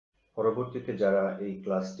পরবর্তীতে যারা এই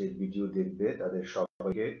ক্লাসটির ভিডিও দেখবে তাদের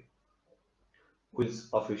সবাইকে কুইজ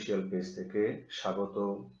অফিসিয়াল পেজ থেকে স্বাগত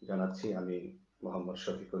জানাচ্ছি। আমি মোহাম্মদ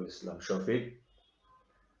শফিকুল ইসলাম শফিক।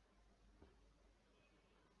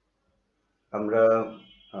 আমরা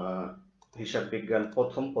হিসাব বিজ্ঞান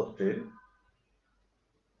প্রথম পত্রের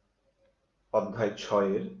অধ্যায়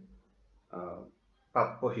 6-এর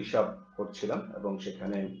প্রাপ্য হিসাব করছিলাম এবং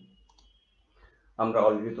সেখানে আমরা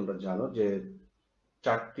অলরেডি, তোমরা জানো যে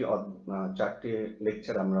চারটি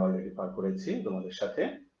লেকচার আমরা অলরেডি পার করেছি তোমাদের সাথে।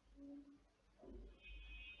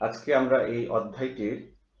 আজকে আমরা এই অধ্যায়টির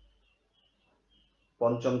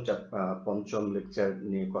পঞ্চম লেকচার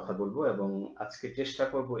নিয়ে কথা বলবো এবং আজকে চেষ্টা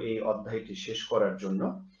করব এই অধ্যায়টি শেষ করার জন্য,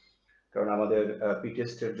 কারণ আমাদের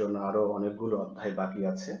পিটেস্টের জন্য আরো অনেকগুলো অধ্যায় বাকি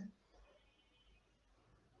আছে।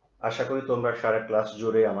 আশা করি তোমরা সারা ক্লাস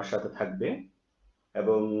জুড়ে আমার সাথে থাকবে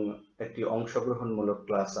এবং একটি অংশগ্রহণমূলক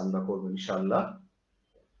ক্লাস আমরা করব ইনশাআল্লাহ।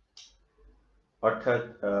 অর্থাৎ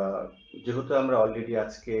যেহেতু আমরা অলরেডি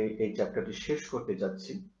আজকে এই চ্যাপ্টারটি শেষ করতে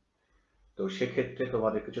যাচ্ছি, তো সেক্ষেত্রে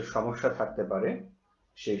তোমাদের কিছু সমস্যা থাকতে পারে।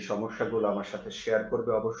 সেই সমস্যাগুলো আমার সাথে শেয়ার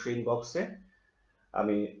করবে অবশ্যই ইনবক্সে,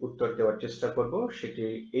 আমি উত্তর দেওয়ার চেষ্টা করব। সেটি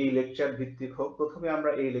এই লেকচার ভিত্তিক হোক, প্রথমে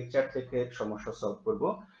আমরা এই লেকচার থেকে সমস্যা সলভ করব,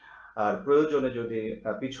 আর প্রয়োজনে যদি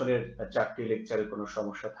পিছনের 4টি লেকচারে কোনো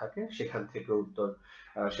সমস্যা থাকে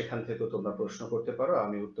সেখান থেকে তোমরা প্রশ্ন করতে পারো,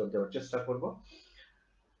 আমি উত্তর দেওয়ার চেষ্টা করব।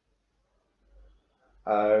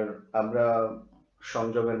 আর আমরা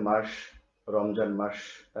সংযমের মাস রমজান মাস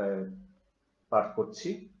পার করছি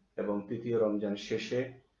এবং তৃতীয় রমজান শেষে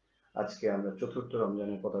আজকে আমরা চতুর্থ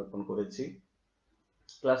রমজানে পদার্পণ করেছি।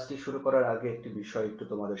 ক্লাসটি শুরু করার আগে একটি বিষয় একটু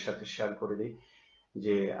তোমাদের সাথে শেয়ার করে দিই,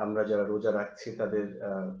 যে আমরা যারা রোজা রাখছি তাদের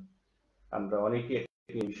আমরা অনেকে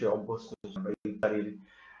এই বিষয়ে অভ্যস্ত, ইফতারির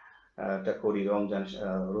করি রমজান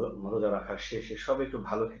রোজা রাখার শেষে সব একটু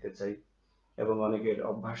ভালো খেতে চাই এবং অনেকের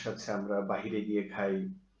অভ্যাস আছে আমরা বাহিরে গিয়ে খাই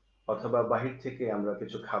অথবা বাহির থেকে আমরা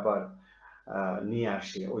কিছু খাবার নিয়ে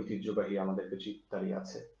আসি, ঐতিহ্যবাহী আমাদের কিছু ইফতারি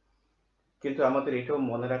আছে। কিন্তু আমাদের এটাও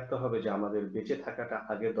মনে রাখতে হবে যে আমাদের বেঁচে থাকাটা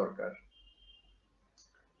আগে দরকার।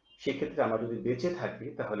 সেক্ষেত্রে আমরা যদি বেঁচে থাকি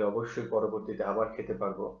তাহলে অবশ্যই পরবর্তীতে আবার খেতে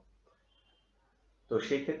পারবো। তো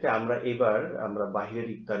সেই ক্ষেত্রে আমরা বাহিরের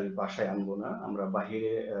ইফতারি বাসায় আনবো না, আমরা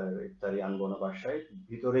বাহিরে ইফতারি আনবো না,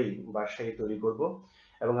 বাসায় তৈরি করব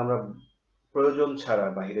এবং আমরা প্রয়োজন ছাড়া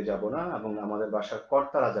বাহিরে যাব না এবং আমাদের বাসার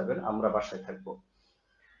কর্তারা যাবেন, আমরা বাসায় থাকব।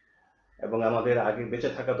 এবং আমাদের আগে বেঁচে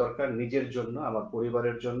থাকা দরকার নিজের জন্য, আমার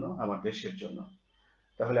পরিবারের জন্য, আমার দেশের জন্য।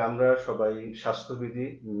 তাহলে আমরা সবাই স্বাস্থ্যবিধি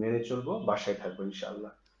মেনে চলবো, বাসায় থাকবো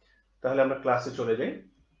ইনশাআল্লাহ। তাহলে আমরা ক্লাসে চলে যাই।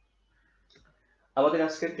 আমাদের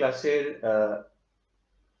আজকের ক্লাসের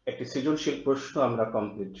একটি সৃজনশীল প্রশ্ন আমরা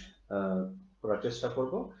কমপ্লিট করার চেষ্টা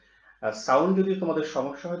করব। সাউন্ড যদি তোমাদের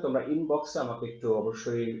সমস্যা হয় তোমরা ইনবক্সে আমাকে একটু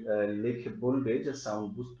অবশ্যই লিখে বলবে যে সাউন্ড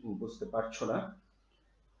বুঝতে পারছো না।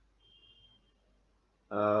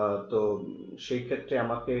 তো সেই ক্ষেত্রে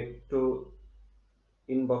আমাকে একটু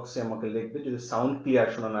ইনবক্সে আমাকে লিখবে যদি সাউন্ড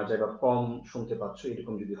ক্লিয়ার শোনা না যায় বা কম শুনতে পাচ্ছ,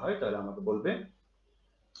 এরকম যদি হয় তাহলে আমাকে বলবে।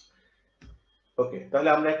 ওকে, তাহলে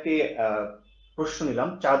আমরা একটি প্রশ্ন নিলাম।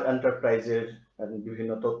 চাঁদ এন্টারপ্রাইজের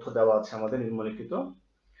বিভিন্ন তথ্য দেওয়া আছে আমাদের নিম্নলিখিত।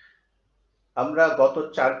 আমরা গত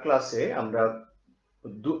 4 ক্লাসে আমরা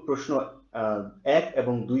প্রশ্ন 1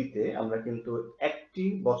 এবং 2-তে আমরা কিন্তু একটি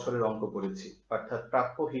বছরের অঙ্ক করেছি, অর্থাৎ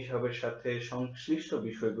প্রাপ্য হিসাবের সাথে সংশ্লিষ্ট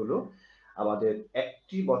বিষয়গুলো আমাদের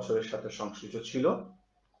একটি বছরের সাথে সংশ্লিষ্ট ছিল।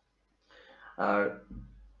 আর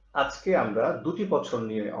আজকে আমরা 2টি বছর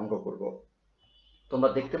নিয়ে অঙ্ক করব। তোমরা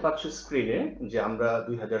দেখতে পাচ্ছ স্ক্রিনে যে আমরা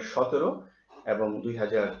 2017 এবং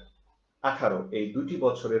 2018 এই 2টি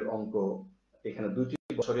বছরের অঙ্ক, এখানে 2টি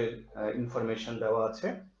বছরের ইনফরমেশন দেওয়া আছে।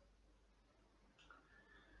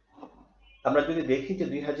 আমরা যদি দেখি যে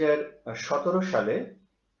 2017 সালে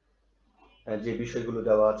যে বিষয়গুলো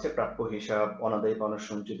দেওয়া আছে, প্রাপ্য হিসাব, অনাদায়ী পাওনার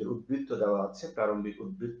সঞ্চিতির উদ্বৃত্ত দেওয়া আছে, প্রারম্ভিক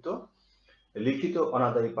উদ্বৃত্ত, লিখিত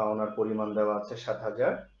অনাদায়ী পাওনার পরিমাণ দেওয়া আছে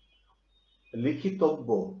 7,000, লিখিতব্য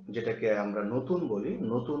যেটাকে আমরা নতুন বলি,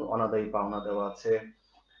 নতুন অনাদায়ী পাওনা দেওয়া আছে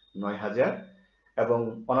 9,000 এবং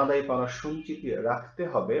অনাদায়ী পাওনার সঞ্চিতি রাখতে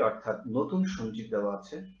হবে অর্থাৎ নতুন সঞ্চিতি দেওয়া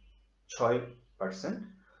আছে 6%।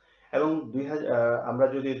 এবং আমরা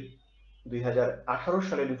যদি 2018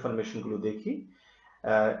 সালের ইনফরমেশন গুলো দেখি,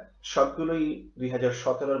 সবগুলোই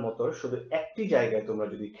 2017-এর মতো, শুধু একটি জায়গায় তোমরা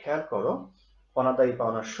যদি খেয়াল করো অনাদায়ী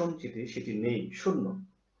পাওনার সঞ্চিতি সেটি নেই, শূন্য।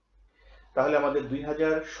 তাহলে আমাদের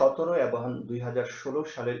 2017 এবং 2016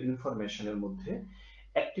 সালের ইনফরমেশনের মধ্যে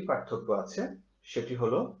একটি পার্থক্য আছে, সেটি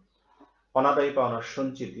হলো অনাদায়ী পাওনার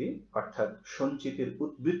সঞ্চিতি অর্থাৎ সঞ্চিতির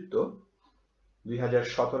উদ্বৃত্ত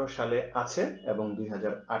 2017 সালে আছে এবং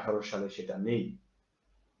 2018 সালে সেটা নেই।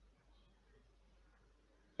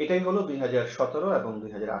 এটাই হলো 2017 এবং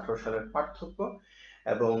 2018 সালের পার্থক্য।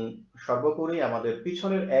 এবং সর্বোপরি আমাদের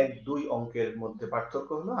পিছনের 1-2 অঙ্কের মধ্যে পার্থক্য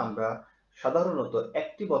হলো আমরা সাধারণত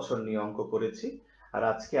একটি বছর নিয়ে অঙ্ক করেছি, আর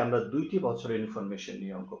আজকে আমরা 2টি বছরের ইনফরমেশন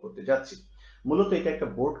নিয়ে অঙ্ক করতে যাচ্ছি। মূলত এটা একটা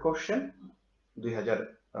বোর্ড কোশ্চেন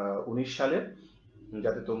 2019 সালের,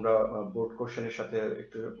 যাতে তোমরা বোর্ড কোশ্চেনের সাথে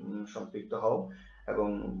একটু সম্পৃক্ত হও এবং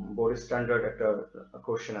বোর্ড স্ট্যান্ডার্ড একটা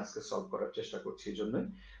কোশ্চেন আজকে সলভ করার চেষ্টা করছি। এই জন্যই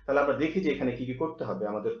তাহলে আমরা দেখি যে এখানে কি কি করতে হবে।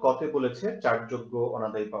 আমাদের কতে বলেছে চার্জযোগ্য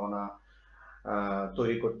অনাদায়ী পাওনা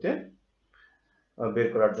তৈরি করতে, বের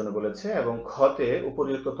করার জন্য বলেছে, এবং খতে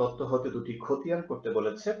উপযুক্ত তথ্য হতে দুটি খতিয়ান করতে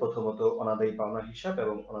বলেছে, প্রথমত অনাদায়ী পাওনা হিসাব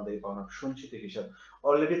এবং অনাদায়ী পাওনা সঞ্চিতি হিসাব।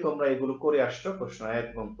 অলরেডি তোমরা এগুলো করে আসছো প্রশ্ন 1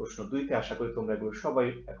 এবং প্রশ্ন 2-তে, আশা করি তোমরা এগুলো সবাই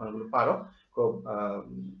এখন এগুলো পারো খুব,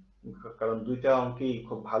 কারণ দুইটা অঙ্কেই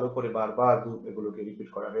খুব ভালো করে বারবার এগুলোকে রিপিট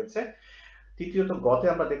করা হয়েছে। তৃতীয়ত গতে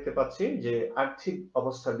আমরা দেখতে পাচ্ছি যে আর্থিক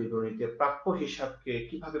অবস্থার বিবরণীতে প্রাপ্য হিসাবকে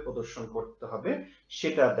কিভাবে প্রদর্শন করতে হবে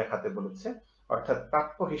সেটা দেখাতে বলেছে, অর্থাৎ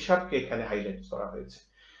প্রাপ্য হিসাবকে এখানে হাইলাইট করা হয়েছে।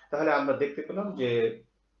 তাহলে আমরা দেখতে পেলাম যে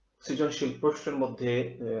সৃজনশীল প্রশ্নের মধ্যে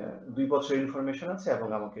 2 বছর ইনফরমেশন আছে এবং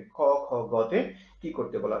আমাকে ক, খ, গতে কি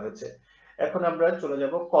করতে বলা হয়েছে। এখন আমরা চলে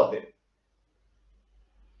যাব কতে।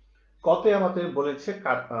 কতে আমাদের বলেছে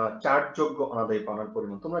চার্জযোগ্য অনাদায়ী পাওনার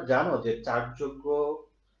পরিমাণ। তোমরা জানো যে চার্জযোগ্য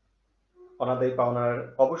অনাদায়ী পাওনার,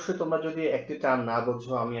 অবশ্যই তোমরা যদি একটি টার্ম না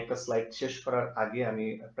বোঝো, আমি একটা স্লাইড শেষ করার আগে আমি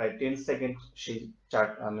প্রায় 10 সেকেন্ড সেই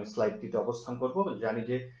চার্ট আমি স্লাইডটিতে অবস্থান করব। জানি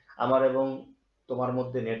যে আমার এবং তোমার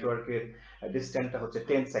মধ্যে নেটওয়ার্কের ডিসটেন্সটা হচ্ছে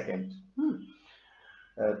 10 সেকেন্ড।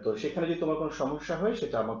 তো সেখানে যদি তোমার কোনো সমস্যা হয়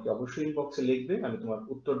সেটা আমাকে অবশ্যই ইনবক্সে লিখবে, আমি তোমার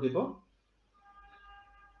উত্তর দিব।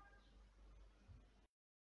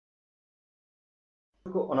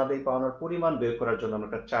 অনাদায়ী পাওনার পরিমাণ বের করার জন্য আমরা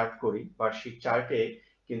একটা চার্ট করি, বা সেই চার্টে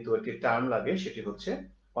কিন্তু একটি টার্ম লাগে, সেটি হচ্ছে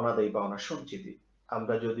অনাদায়ী পাওনা সঞ্চিতি।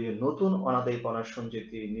 আমরা যদি নতুন অনাদায়ী পাওনার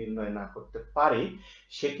সঞ্চিতি নির্ণয় না করতে পারি,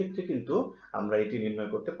 সেক্ষেত্রে কিন্তু আমরা এটি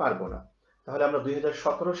নির্ণয় করতে পারবো না। তাহলে আমরা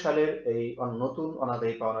 2017 সালের এই নতুন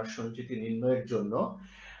অনাদায়ী পাওনার সঞ্চিতি নির্ণয়ের জন্য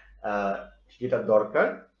যেটা দরকার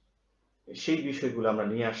সেই বিষয়গুলো আমরা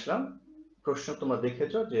নিয়ে আসলাম। প্রশ্ন তোমরা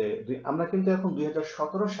দেখেছো যে আমরা কিন্তু এখন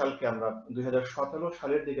 2017 সালকে আমরা 2017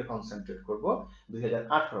 সালের দিকে কনসেন্ট্রেট করব,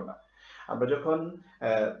 2018 না। আমরা যখন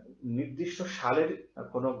নির্দিষ্ট সালের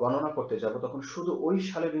কোনো গণনা করতে যাব তখন শুধু ওই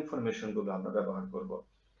সালের ইনফরমেশন গুলো আমরা ব্যবহার করব।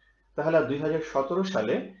 তাহলে 2017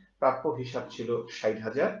 সালে প্রাপ্য হিসাব ছিল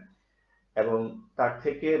 60,000 এবং তার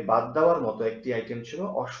থেকে বাদ দেওয়ার মতো একটি আইটেম ছিল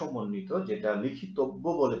অসমন্বিত, যেটা লিখিতব্য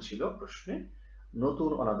বলেছিল প্রশ্নে, নতুন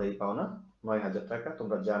অনাদায়ী পাওনা 9,000 টাকা।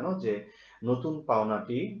 তোমরা জানো যে নতুন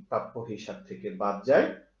পাওনাটি প্রাপ্য হিসাব থেকে বাদ যায়,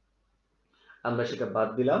 আমরা সেটা বাদ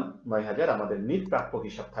দিলাম 9,000, আমাদের নিট প্রাপ্য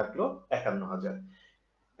হিসাব থাকলো 51,000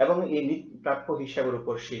 এবং এই নিট প্রাপ্য হিসাবের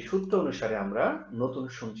উপর সেই সূত্র অনুসারে আমরা নতুন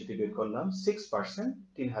সঞ্চিতি বের করলাম 6%,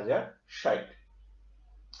 3,060।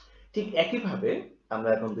 ঠিক একইভাবে আমরা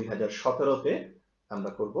এখন 2017-তে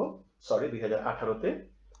আমরা করব, সরি 2018-তে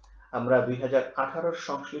আমরা 2018-র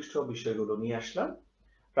সংশ্লিষ্ট বিষয়গুলো নিয়ে আসলাম।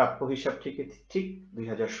 প্রাপ্য হিসাব থেকে ঠিক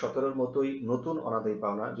 2017-র মতোই নতুন অনাদায়ী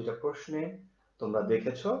পাওনা, যেটা প্রশ্নে তোমরা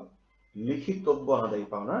দেখেছো লিখিতব্য অনাদায়ী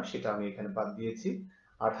পাওনা, সেটা আমি এখানে বাদ দিয়েছি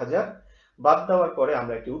 8,000। বাদ দেওয়ার পরে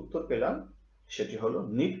আমরা একটি উত্তর পেলাম, সেটি হলো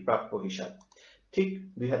নিট প্রাপ্য হিসাব। ঠিক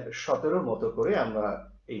 2017-র মতো করে আমরা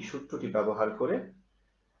এই সূত্রটি ব্যবহার করে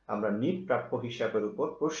আমরা নিট প্রাপ্য হিসাবের উপর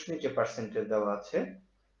প্রশ্নে যে পার্সেন্টেজ দেওয়া আছে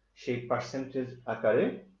সেই পার্সেন্টেজ আকারে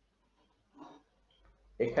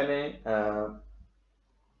এখানে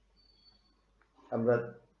আমরা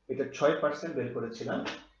এটা 6% বের করেছিলাম,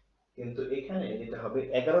 কিন্তু এখানে যেটা হবে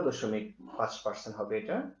 11.5% হবে।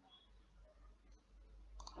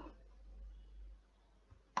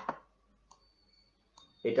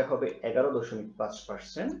 এটা হবে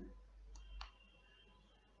 11.5%।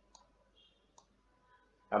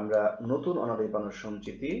 আমরা নতুন অনাদায়ী পাওনার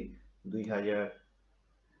সঞ্চিতি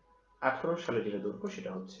 2018 সালে যেটা ধরবো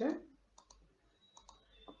সেটা হচ্ছে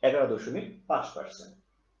 11.5%।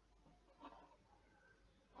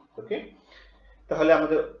 ওকে, তাহলে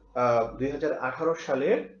আমাদের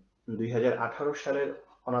 2018 সালের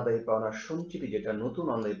অনাদায়ী পাওনার সঞ্চিতি, যেটা নতুন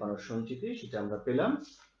অনাদায়ী পাওনার সঞ্চিতি, সেটা আমরা পেলাম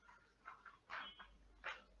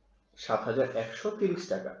 7,130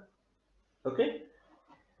 টাকা। ওকে,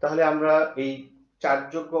 তাহলে আমরা এই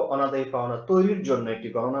চার্জযোগ্য অনাদায়ী পাওনা তৈরির জন্য একটি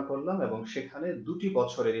গণনা করলাম এবং সেখানে 2টি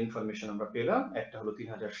বছরের ইনফরমেশন আমরা পেলাম, একটা হলো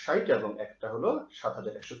 3,060 এবং একটা হলো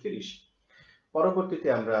 7,130। পরবর্তীতে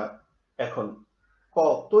আমরা এখন ক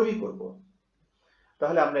তৈরি করব।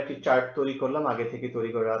 তাহলে আমরা একটি চার্ট তৈরি করলাম, আগে থেকে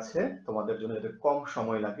তৈরি করা আছে তোমাদের জন্য, যাতে কম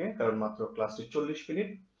সময় লাগে, কারণ মাত্র ক্লাসটি 40 মিনিট।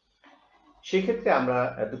 সেক্ষেত্রে আমরা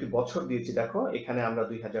 2টি বছর দিয়েছি, দেখো এখানে আমরা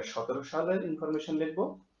 2017 সালের ইনফরমেশন লিখব।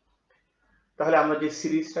 তাহলে আমরা যে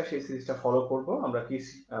সিরিজটা সেই সিরিজটা ফলো করব। আমরা কি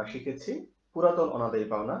শিখেছি? পুরাতন অনাদায়ী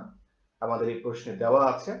পাওনা আমাদের এই প্রশ্নে দেওয়া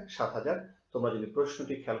আছে ৭,০০০। তোমরা যদি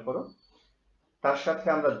প্রশ্নটি খেয়াল করো, তার সাথে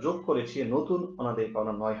আমরা যোগ করেছি নতুন অনাদায়ী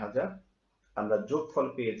পাওনা ৯,০০০। আমরা যোগফল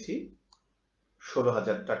পেয়েছি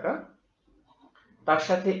 ১৬,০০০ টাকা। তার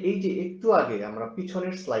সাথে এই যে একটু আগে আমরা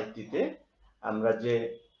পিছনের স্লাইডটিতে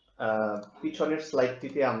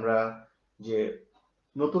আমরা যে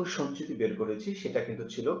নতুন সঞ্চিতি বের করেছি সেটা কিন্তু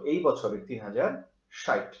ছিল এই বছরের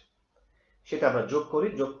 ৩,০৬০। সেটা আমরা যোগ করি।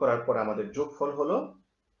 যোগ করার পর আমাদের যোগফল হলো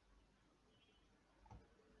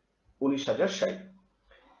 ১৯,০৬০।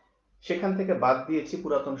 সেখান থেকে বাদ দিয়েছি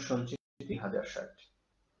পুরাতন সঞ্চিতি ৩,০৬০।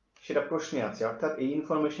 সেটা প্রশ্নে আছে, অর্থাৎ এই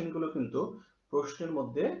ইনফরমেশন গুলো কিন্তু প্রশ্নের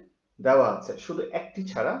মধ্যে দেওয়া আছে। শুধু একটি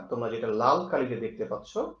ছাড়া, তোমরা যেটা লাল কালিতে দেখতে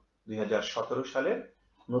পাচ্ছ ২০১৭ সালের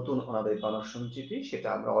নতুন অনাদায়ী পাওনা সঞ্চিতি, সেটা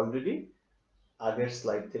আমরা অলরেডি আগের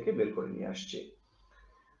স্লাইড থেকে বের করে নিয়ে আসছি।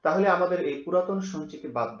 তাহলে আমাদের এই পুরাতন সঞ্চিতি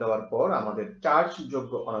বাদ দেওয়ার পর আমাদের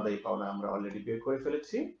চার্জযোগ্য অনাদায়ী পাওনা আমরা অলরেডি বের করে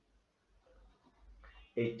ফেলেছি।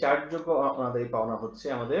 এই চার্জযোগ্য অনাদায়ী পাওনা হচ্ছে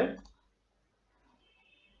আমাদের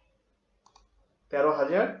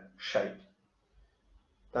 ১৩,০৬০।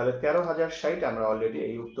 তাহলে ১৩,০৬০ আমরা অলরেডি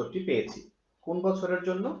এই উত্তরটি পেয়েছি। কোন বছরের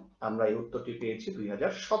জন্য? আমরা এই উত্তরটি পেয়েছি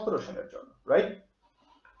 ২০১৭ সালের জন্য, রাইট?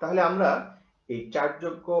 তাহলে আমরা এই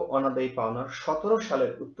চার্জযোগ্য অনাদায়ী পাওনার ১৭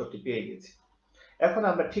 সালের উত্তরটি পেয়ে গেছি। এখন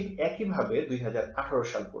আমরা ঠিক একইভাবে ২০১৮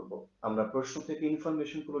 সাল করব। আমরা প্রশ্ন থেকে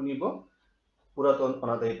ইনফরমেশন গুলো নিব। পুরাতন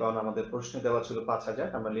অনাদায়ী পাওনা আমাদের প্রশ্নে দেওয়া ছিল ৫,০০০,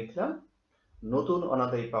 আমরা লিখলাম। নতুন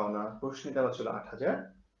অনাদায়ী পাওনা প্রশ্নে দেওয়া ছিল ৮,০০০।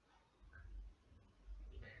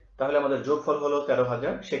 তাহলে আমাদের যোগফল হলো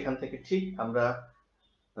 ১৩,০০০। সেখান থেকে ঠিক আমরা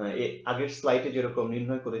আগের স্লাইডে যেরকম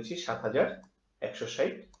নির্ণয় করেছি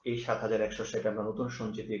 ৭,১৬০, এই ৭,১৬০ আমরা নতুন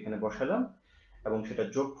সঞ্চিতি এখানে বসালাম এবং সেটা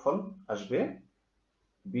যোগফল আসবে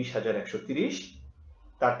 ২০,১৩০।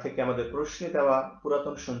 তার থেকে আমাদের প্রশ্নে দেওয়া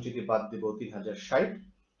পুরাতন সঞ্চিতি বাদ দিব ৩,০৬০।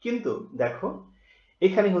 কিন্তু দেখো,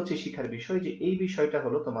 এখানে হচ্ছে শিখার বিষয় যে এই বিষয়টা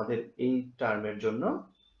হলো তোমাদের এই টার্মের জন্য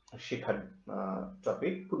শেখার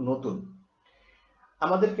টপিক, খুব নতুন।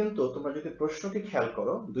 আমাদের কিন্তু তোমরা যদি প্রশ্নটি খেয়াল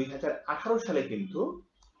করো, ২০১৮ সালে কিন্তু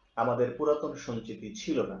আমাদের পুরাতন সঞ্চিতি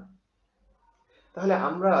ছিল না। তাহলে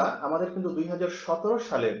আমাদের কিন্তু ২০১৭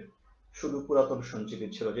 সালের শুধু পুরাতন সঞ্চিতি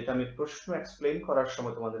ছিল, যেটা আমি প্রশ্ন এক্সপ্লেইন করার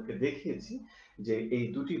সময় তোমাদেরকে দেখিয়েছি যে এই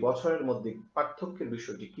দুটি বছরের মধ্যে পার্থক্যের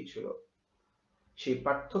বিষয়টি কি ছিল। সেই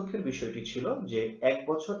পার্থক্যের বিষয়টি ছিল যে ১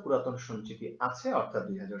 বছর পুরাতন সঞ্চিতি আছে, অর্থাৎ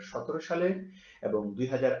 ২০১৭ সালে, এবং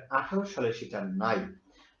 ২০১৮ সালে সেটা নাই।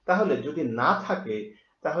 তাহলে যদি না থাকে,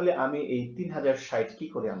 তাহলে আমি এই ৩,০৬০ কি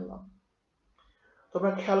করে আনলাম?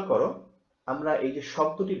 তোমরা খেয়াল করো, আমরা এই যে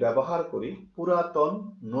শব্দটি ব্যবহার করি পুরাতন,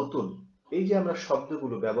 নতুন, এই যে আমরা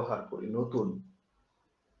শব্দগুলো ব্যবহার করি নতুন,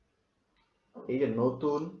 এই যে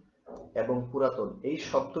নতুন এবং পুরাতন, এই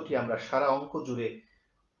শব্দটি আমরা সারা অঙ্ক জুড়ে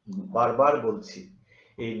বারবার বলছি।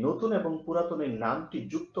 এই নতুন এবং পুরাতনের নামটি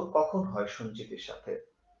যুক্ত কখন হয় সঞ্চিতির সাথে?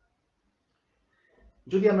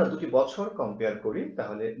 যদি আমরা দুটি বছর কম্পেয়ার করি,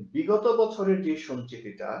 তাহলে বিগত বছরের যে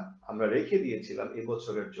সঞ্চিতিটা আমরা রেখে দিয়েছিলাম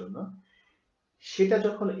এবছরের জন্য, সেটা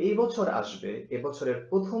যখন এই বছর আসবে, এবছরের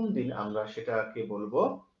প্রথম দিন আমরা সেটাকে বলবো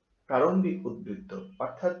প্রারম্ভিক উদ্বৃত্ত,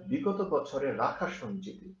 অর্থাৎ বিগত বছরের রাখা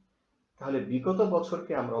সঞ্চিতি। তাহলে বিগত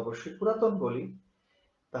বছরকে আমরা অবশ্যই পুরাতন বলি।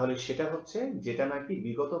 তাহলে সেটা হচ্ছে যেটা নাকি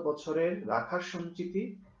বিগত বছরের রাখা সঞ্চিতি,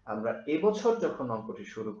 আমরা এবছর যখন অঙ্কটি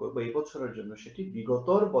শুরু করব, এবছরের জন্য সেটি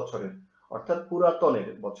বিগতর বছরের, অর্থাৎ পুরাতনের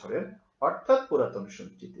বছরের, অর্থাৎ পুরাতন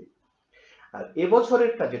সঞ্চিতি। আর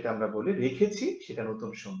এবছরেরটা যেটা আমরা বলি রেখেছি, সেটা নতুন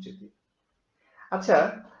সঞ্চিতি। আচ্ছা,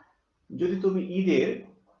 যদি তুমি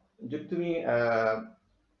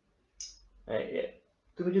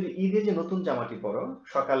যদি ঈদে যে নতুন জামাটি পরো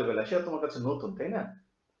সকালবেলা, সেটা তোমার কাছে নতুন, তাই না?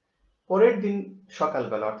 পরের দিন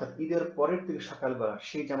সকালবেলা, অর্থাৎ ঈদের পরের দিন সকালবেলা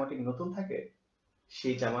সেই জামাটি নতুন থাকে?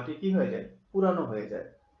 সেই জামাটি কি হয়ে যায়? পুরানো হয়ে যায়।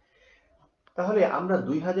 তাহলে আমরা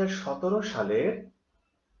 ২০১৭ সালের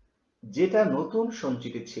যেটা নতুন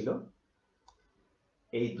সঞ্চিতি ছিল,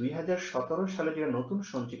 এই ২০১৭ সালে যেটা নতুন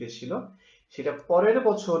সঞ্চিতি ছিল, সেটা পরের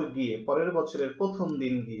বছর গিয়ে, পরের বছরের প্রথম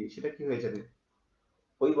দিন গিয়ে সেটা কি হয়ে যাবে?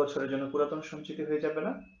 ওই বছরের জন্য পুরাতন সঞ্চিতি হয়ে যাবে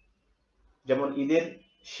না? যেমন ঈদের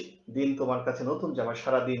দিন তোমার কাছে নতুন জামা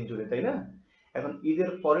সারা দিন জুড়ে, তাই না? এখন ঈদের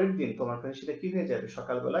পরের দিন তোমার কাছে সেটা কি হয়ে যাবে?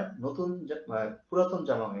 সকালবেলায় নতুন পুরাতন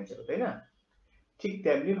জামা হয়ে যাবে, তাই না? ঠিক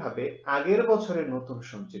তেমনি ভাবে আগের বছরের নতুন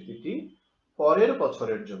সঞ্চিতিটি পরের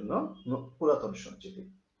বছরের জন্য পুরাতন সঞ্চিতি।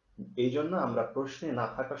 এই জন্য আমরা প্রশ্নে না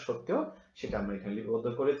থাকা সত্ত্বেও সেটা আমরা এখানে লিপিবদ্ধ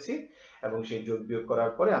করেছি, এবং সেই যোগ বিয়োগ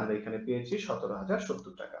করার পরে আমরা এখানে পেয়েছি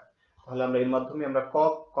 ১৭,০৭০ টাকা। তাহলে আমরা এর মাধ্যমে আমরা ক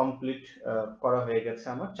কমপ্লিট করা হয়ে গেছে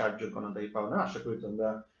আমার চার্জযোগ্য অনাদায়ী পাওনা। আশা করি তোমরা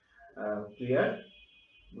ক্লিয়ার,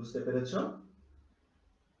 বুঝতে পেরেছো?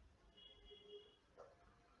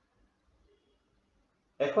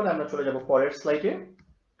 এখন আমরা চলে যাব পরের স্লাইডে।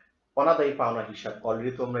 অনাদায়ী পাওনা হিসাব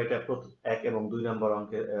অলরেডি তোমরা এটা 1 এবং 2 নম্বর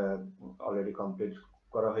অঙ্কে অলরেডি কমপ্লিট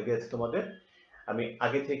করা হয়ে গেছে তোমাদের। আমি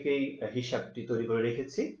আগে থেকেই হিসাবটি তৈরি করে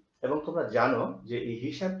রেখেছি এবং তোমরা জানো যে এই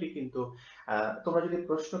হিসাবটি কিন্তু তোমরা যদি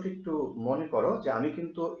প্রশ্নটি একটু মনে করো যে আমি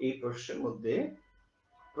কিন্তু এই প্রশ্নের মধ্যে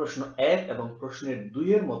প্রশ্ন 1 এবং প্রশ্নের 2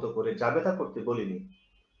 এর মতো করে জাবেদা করতে বলিনি।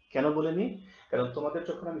 কেন বলিনি? কারণ তোমাদের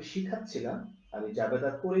যখন আমি শিখাচ্ছিলাম আমি জাবেদা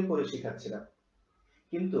করে করে শিখাচ্ছিলাম,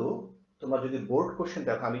 কিন্তু তোমরা যদি বোর্ড কোশ্চেন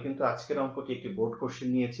দেখো, আমি কিন্তু আজকের অঙ্কটি একটি বোর্ড কোশ্চেন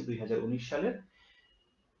নিয়েছি 2019 সালের।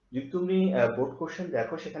 যদি তুমি বোর্ড কোশ্চেন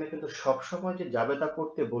দেখো সেখানে কিন্তু সব সময় যে জাবেদা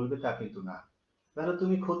করতে বলবে তা কিন্তু না। তাহলে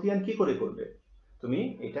তুমি খতিয়ান কি করে করবে? তুমি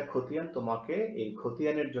এটা খতিয়ান তোমাকে এই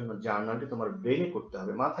খতিয়ানের জন্য জার্নালটি তোমার ব্রেনে করতে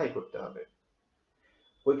হবে, মাথায় করতে হবে,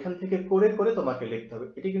 ওইখান থেকে করে করে তোমাকে লিখতে হবে।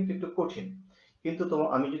 এটি কিন্তু একটু কঠিন, কিন্তু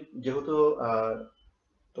আমি যেহেতু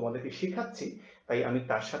তোমাদেরকে শেখাচ্ছি তাই আমি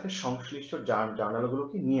তার সাথে সংশ্লিষ্ট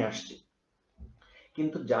জার্নালগুলোকে নিয়ে আসছি।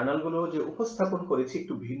 কিন্তু জার্নালগুলো যে উপস্থাপন করেছি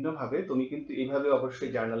একটু ভিন্নভাবে। তুমি কিন্তু এইভাবে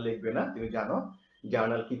অবশ্যই জার্নাল লিখবে না। তুমি জানো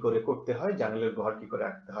জার্নাল কি করে করতে হয়, জার্নালের ঘর কি করে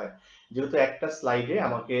আঁকতে হয়। যেহেতু একটা স্লাইডে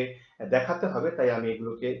আমাকে দেখাতে হবে তাই আমি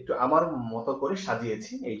এগুলোকে একটু আমার মতো করে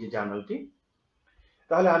সাজিয়েছি এই যে জার্নালটি।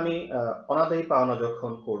 তাহলে আমি অনাদায়ী পাওনা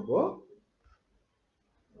যখন করব,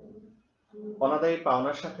 অনাদায়ী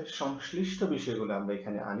পাওনার সাথে সংশ্লিষ্ট বিষয়গুলো আমরা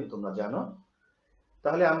এখানে আনি, তোমরা জানো।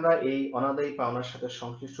 তাহলে আমরা এই অনাদায়ী পাওনার সাথে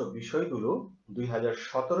সংশ্লিষ্ট বিষয়গুলো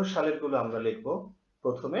 2017 সালের গুলো আমরা লিখব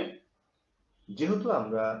প্রথমে, যেহেতু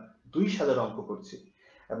আমরা 2 সালের অঙ্ক করছি,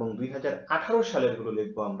 এবং 2018 সালের গুলো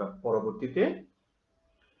লিখবো আমরা পরবর্তীতে।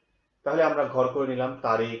 তাহলে আমরা ঘর করে নিলাম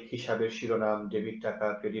তারিখ, হিসাবের শিরোনাম, ডেবিট টাকা,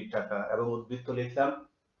 ক্রেডিট টাকা এবং উদ্বৃত্ত লিখলাম।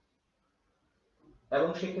 এবং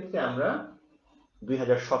সেক্ষেত্রে আমরা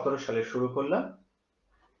 2017 সালে শুরু করলাম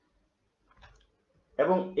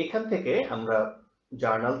এবং এখান থেকে আমরা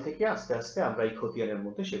জার্নাল থেকে আস্তে আস্তে আমরা এই খতিয়ানের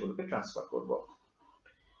মধ্যে সেগুলোকে ট্রান্সফার করব।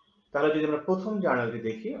 তাহলে যদি আমরা প্রথম জার্নালটি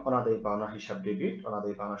দেখি, অনাদায়ী পাওনা হিসাব ডেবিট,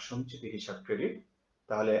 অনাদায়ী পাওনা সঞ্চিতি হিসাব ক্রেডিট,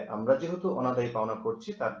 তাহলে আমরা যেহেতু অনাদায়ী পাওনা করছি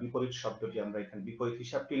তার বিপরীত শব্দটি আমরা এখানে বিপরীত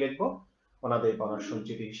হিসাবটি লিখব, অনাদায়ী পাওনা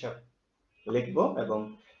সঞ্চিতি হিসাব লিখব এবং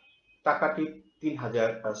টাকাটি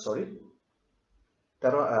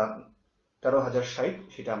 13,060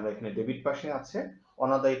 সেটা আমরা এখানে ডেবিট পাশে আছে,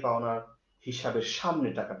 অনাদায়ী পাওনার হিসাবের সামনে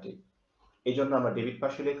টাকাটি, এই জন্য আমরা ডেবিট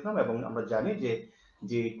পাশে লিখলাম। এবং আমরা জানি যে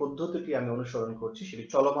যে পদ্ধতিটি আমি অনুসরণ করছি সেটি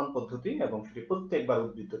চলমান পদ্ধতি এবং সেটি প্রত্যেকবার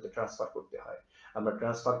উদ্বৃত্ততে ট্রান্সফার করতে হয়। আমরা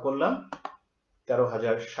ট্রান্সফার করলাম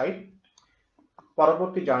 13,060।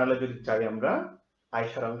 পরবর্তী জার্নালে যদি চাই আমরা আয়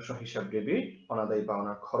সারাংশ হিসাব ডেবিট, অনাদায়ী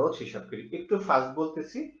পাওনার খরচ হিসাব করি। একটু ফাস্ট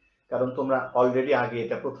বলতেছি কারণ তোমরা অলরেডি আগে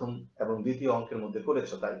এটা প্রথম এবং দ্বিতীয় অঙ্কের মধ্যে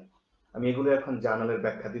করেছো, তাই আমি এগুলো এখন জার্নালের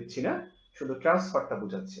ব্যাখ্যা দিচ্ছি না, শুধু ট্রান্সফারটা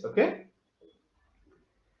বুঝাচ্ছি। ওকে,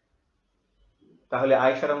 তাহলে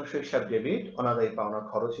আয় সারাংশ হিসাব ডেবিট, অনাদায়ী পাওনা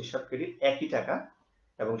খরচ হিসাব ক্রেডিট, একই টাকা।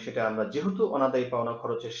 এবং সেটা আমরা যেহেতু অনাদায়ী পাওনা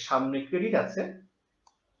খরচের সামনে ক্রেডিট আছে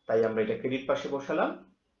তাই আমরা এটা ক্রেডিট পাশে বসালাম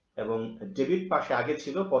এবং ডেবিট পাশে আগে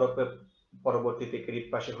ছিল, পরবর্তীতে ক্রেডিট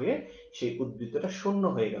পাশে হয়ে সেই উদ্বৃত্তটা শূন্য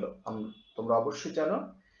হয়ে গেল। তোমরা অবশ্যই জানো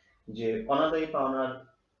যে অনাদায়ী পাওনার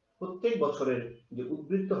প্রত্যেক বছরের যে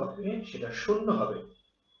উদ্বৃত্ত হবে সেটা শূন্য হবে।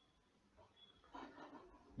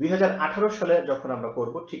 2018 সালে যখন আমরা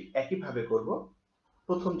করব ঠিক একইভাবে করব।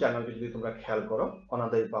 প্রথম জার্নালটি যদি তোমরা খেয়াল করো,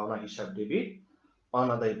 অনাদায়ী পাওনা হিসাব ডেবিট,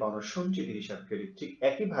 অনাদায়ী পাওনার সঞ্চিতি হিসাব ক্রেডিট, ঠিক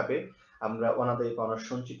একইভাবে আমরা অনাদায়ী পাওনার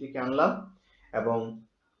সঞ্চিতিকে আনলাম এবং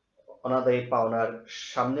অনাদায়ী পাওনার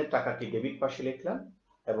সামনের টাকাটি ডেবিট পাশে লিখলাম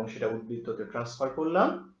এবং সেটা উদ্বৃত্ততে ট্রান্সফার করলাম।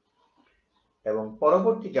 এবং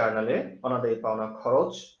পরবর্তী জার্নালে অনাদায়ী পাওনা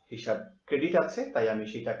খরচ হিসাব ক্রেডিট আছে তাই আমি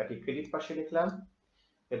সেই টাকাটি ক্রেডিট পাশে লিখলাম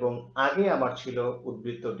এবং আগে আমার ছিল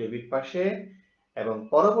উদ্বৃত্ত ডেবিট পাশে এবং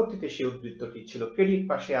পরবর্তীতে সেই উদ্বৃত্তটি ছিল ক্রেডিট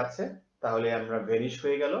পাশে আছে, তাহলে আমরা ভ্যানিশ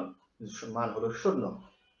হয়ে গেল, মান হলো শূন্য।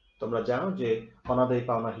 তোমরা জানো যে অনাদায়ী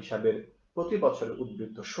পাওনা হিসাবের প্রতি বছরের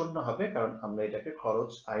উদ্বৃত্ত শূন্য হবে কারণ আমরা এটাকে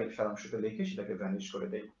খরচ আয় সারাংশতে লিখে সেটাকে ভ্যানিশ করে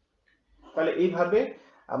দেই। তাহলে এইভাবে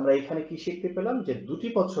আমরা এখানে কি শিখতে পেলাম যে দুটি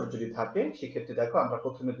বছর যদি থাকে সেক্ষেত্রে দেখো আমরা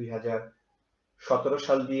প্রথমে 2017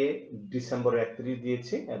 সাল দিয়ে ডিসেম্বর 31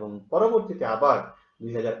 দিয়েছি এবং পরবর্তীতে আবার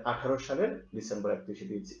 2018 সালের ডিসেম্বর 31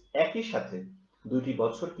 দিয়েছি। একই সাথে দুটি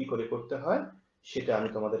বছর কি করে করতে হয় সেটা আমি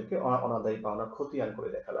তোমাদেরকে অনাদায়ী পাওনা খতিয়ান করে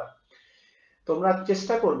দেখালাম। তোমরা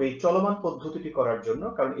চেষ্টা করবে এই চলমান পদ্ধতিটি করার জন্য,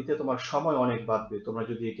 কারণ এতে তোমার সময় অনেক বাঁচবে। তোমরা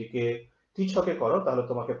যদি এটিকে ত্রিছকে করো তাহলে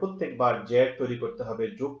তোমাকে প্রত্যেকবার জ্যাড তৈরি করতে হবে,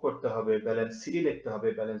 যোগ করতে হবে, ব্যালেন্স সিডি লিখতে হবে,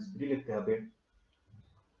 ব্যালেন্স বিডি লিখতে হবে।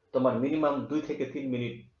 তোমার মিনিমাম 2 থেকে 3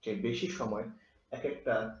 মিনিটের বেশি সময় এক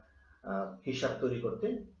একটা হিসাব তৈরি করতে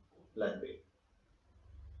লাগবে।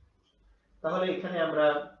 তাহলে এখানে আমরা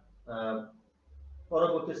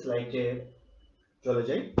পরবর্তী স্লাইডে চলে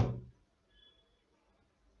যাই।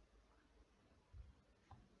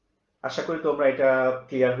 আশা করি তোমরা এটা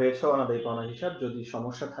ক্লিয়ার হয়েছে অনাদায়ী পাওনা হিসাব। যদি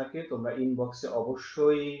সমস্যা থাকে তোমরা ইনবক্সে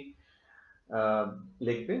অবশ্যই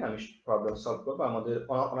লিখবে, আমি প্রবলেম সলভ করবো। আমাদের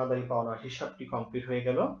অনাদায়ী পাওনা হিসাবটি কমপ্লিট হয়ে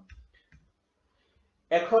গেল।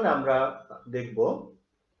 এখন আমরা দেখব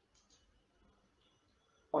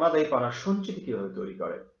অনাদায়ী পাওনা সঞ্চিতি কিভাবে তৈরি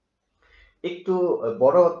করে। একটু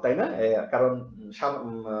বড়, তাই না? কারণ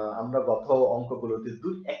আমরা গত অঙ্কগুলোতে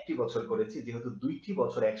একটি বছর করেছি, যেহেতু 2টি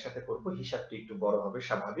বছর একসাথে করব, হিসাবটি একটু বড় হবে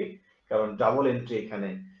স্বাভাবিক, কারণ ডাবল এন্ট্রি এখানে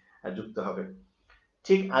যুক্ত হবে।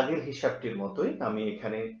 ঠিক আগের হিসাবটির মতোই আমি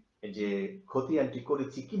এখানে যে খতিয়ানটি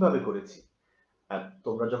করেছি, কিভাবে করেছি। আর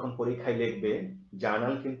তোমরা যখন পরীক্ষায় লিখবে,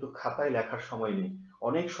 জার্নাল কিন্তু খাতায় লেখার সময় নেই,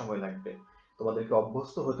 অনেক সময় লাগবে। তোমাদেরকে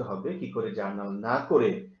অভ্যস্ত হতে হবে কি করে জার্নাল না করে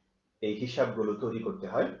এই হিসাবগুলো তৈরি করতে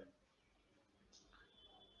হয়।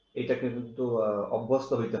 এটা কিন্তু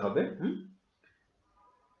অভ্যস্ত হইতে হবে।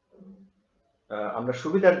 আমরা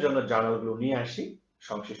সুবিধার জন্য জার্নালগুলো নিয়ে আসি,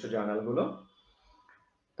 সংশ্লিষ্ট জার্নালগুলো।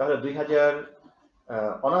 তাহলে 2000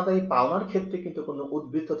 অনাদায়ী পাওনার ক্ষেত্রে কিন্তু কোনো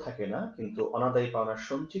উদ্বৃত্ত থাকে না, কিন্তু অনাদায়ী পাওনার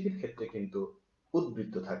সঞ্চিতির ক্ষেত্রে কিন্তু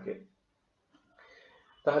উদ্বৃত্ত থাকে।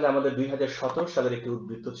 তাহলে আমাদের 2017 সালের একটি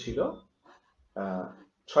উদ্বৃত্ত ছিল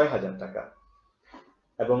 6000 টাকা,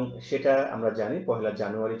 এবং সেটা আমরা জানি 1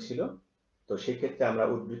 জানুয়ারি ছিল। তো সেই ক্ষেত্রে আমরা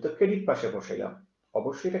উদ্বৃত্ত ক্রেডিট পাশে বসাইলাম।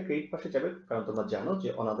 অবশ্যই এটা ক্রেডিট পাশে যাবে, কারণ তোমরা জানো যে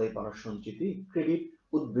অনাদায়ী পাওনার সঞ্চিতি ক্রেডিট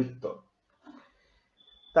উদ্বৃত্ত।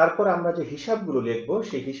 তারপর আমরা যে হিসাবগুলো লিখবো,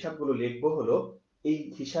 সেই হিসাবগুলো লিখবো হলো এই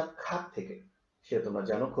হিসাব খাত থেকে, সেটা তোমরা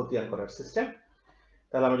জানো খতিয়ান করার সিস্টেম।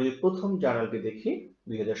 তাহলে আমরা যদি প্রথম জার্নালটি দেখি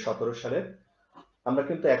 2017 সালের, আমরা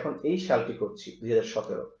কিন্তু এখন এই সালটি করছি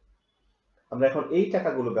 2017, আমরা এখন এই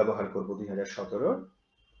টাকাগুলো ব্যবহার করব 2017।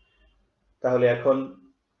 তাহলে এখন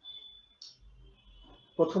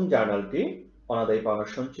প্রথম জার্নালটি অনাদায়ী পাওনার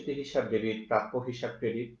সঞ্চিতি হিসাব ডেবিট, প্রাপ্য হিসাব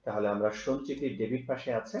ক্রেডিট। তাহলে আমরা সঞ্চিতি ডেবিট পাশে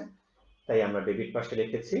আছে, তাই আমরা ডেবিট পাশে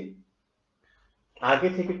লিখেছি। আগে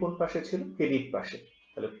থেকে কোন পাশে ছিল? ক্রেডিট পাশে।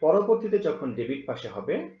 তাহলে পরবর্তীতে যখন ডেবিট পাশে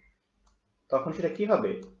হবে, তখন সেটা কি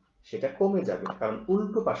হবে? সেটা কমে যাবে, কারণ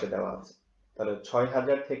উল্টো পাশে দেওয়া আছে। তাহলে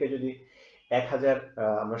 6000 থেকে যদি 1000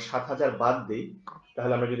 আমরা 7000 বাদ দিই,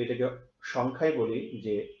 তাহলে আমরা যদি এটাকে সংখ্যায় বলি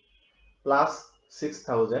যে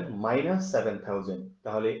 +6000 -7000,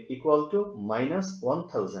 তাহলে ইকুয়াল টু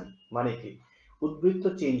 -1000। মানে কি? উদ্বৃত্ত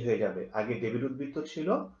চেঞ্জ হয়ে যাবে। আগে ডেবিট উদ্বৃত্ত ছিল,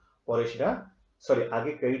 পরে সেটা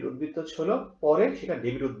আগে ক্রেডিট উদ্বৃত্ত ছিল, পরে সেটা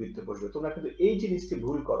ডেবিট উদ্বৃত্ত বসবে। তোমরা কিন্তু এই জিনিসটি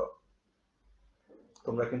ভুল করো।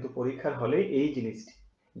 তোমরা কিন্তু পরীক্ষার হলে এই জিনিসটি,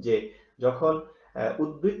 যে যখন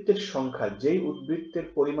উদ্বৃত্তের সংখ্যা, যেই উদ্বৃত্তের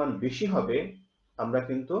পরিমাণ বেশি হবে,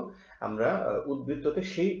 আমরা উদ্বৃত্ততে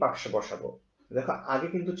সেই পাশে বসাবো। দেখো আগে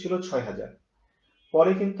কিন্তু ছিল 6000,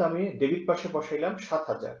 পরে কিন্তু আমি ডেবিট পাশে বসাইলাম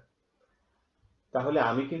 7000। তাহলে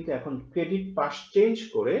আমি কিন্তু এখন ক্রেডিট পাশ চেঞ্জ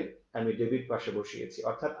করে আমি ডেবিট পাশে বসিয়েছি,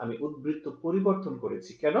 অর্থাৎ আমি উদ্বৃত্ত পরিবর্তন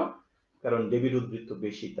করেছি। কেন? কারণ ডেবিট উদ্বৃত্ত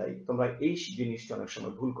বেশি, তাই। তোমরা এই জিনিসটা অনেক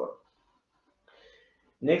সময় ভুল করো।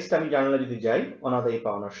 নেক্সট আমি জার্নালে যদি যাই, অনাদায়ী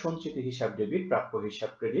পাওনার সঞ্চিতি হিসাব ডেবিট, প্রাপ্য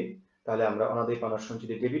হিসাব ক্রেডিট। তাহলে আমরা অনাদায়ী পাওনার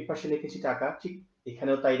সঞ্চিতি ডেবিট পাশে লিখেছি টাকা, ঠিক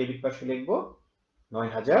এখানেও তাই ডেবিট পাশে লিখবো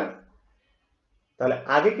 9000। তাহলে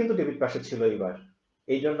আগে কিন্তু ডেবিট পাশে ছিল, এবার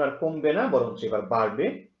এই জন্য আর কমবে না, বরঞ্চ এবার বাড়বে,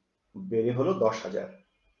 বেড়ে হলো 10000।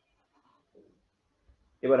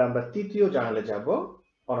 এবার আমরা তৃতীয় জার্নালে যাব,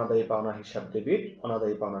 অনাদায়ী পাওনা হিসাব ডেবিট,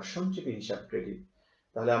 অনাদায়ী পাওনার সঞ্চিতি হিসাব ক্রেডিট।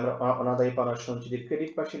 তাহলে আমরা অনাদায়ী পাওনার সঞ্চিতির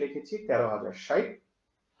ক্রেডিট পাশে লিখেছি 13060।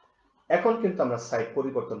 এখন কিন্তু আমরা সাইড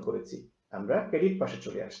পরিবর্তন করেছি, আমরা ক্রেডিট পাশে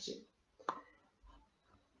চলে আসছি।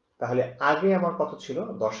 তাহলে আগে আমার কত ছিল?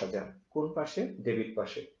 10000। কোন পাশে? ডেবিট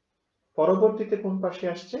পাশে। পরবর্তীতে কোন পাশে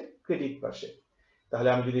আসছে? ক্রেডিট পাশে। তাহলে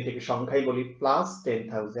আমি যদি এটাকে সংখ্যায় বলি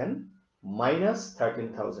 +10000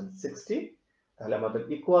 -13060, তাহলে আমাদের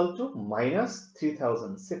ইকুয়াল টু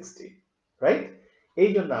 -3060, রাইট?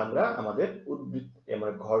 এই জন্য আমরা আমাদের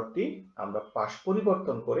ঘরটি আমরা পাশ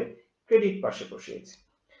পরিবর্তন করে ক্রেডিট পাশে বসিয়েছি।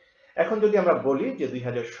 এখন যদি আমরা বলি যে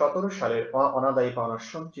 2017 সালের অনাদায়ী পাওনার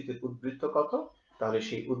সঞ্চিতির উদ্বৃত্ত কত, তাহলে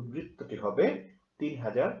সেই উদ্বৃত্তটি হবে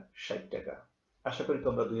 3060 টাকা। আশা করি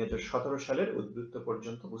তোমরা 2017 সালের উদ্বৃত্ত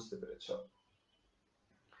পর্যন্ত বুঝতে পেরেছ।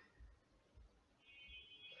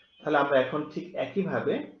 তাহলে আমরা এখন ঠিক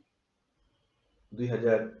একইভাবে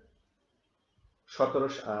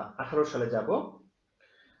 2018 সালে যাব।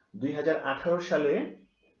 2018 সালে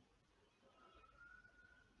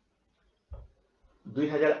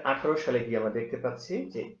 2018 সালে গিয়ে আমরা দেখতে পাচ্ছি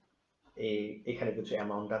যে এখানে কিছু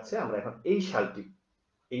অ্যামাউন্ট আছে। আমরা এখন এই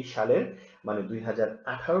সালের মানে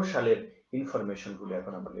 2018 সালের ইনফরমেশন গুলো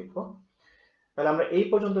এখন আমরা লিখবো। তাহলে আমরা এই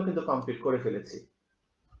পর্যন্ত কিন্তু কমপ্লিট করে ফেলেছি।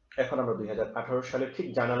 এখন আমরা 2018 সালের ঠিক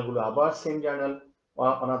জার্নালগুলো, আবার সেম জার্নাল,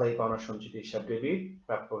 অনাদায়ী পাওনা সঞ্চিতি হিসাব ডেবিট,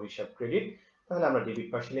 প্রাপ্য হিসাব ক্রেডিট। তাহলে আমরা ডেবিট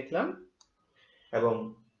পাশে লিখলাম, এবং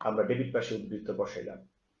আমরা ডেবিট পাশে উদ্বৃত্ত বসাইলাম।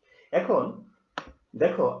 এখন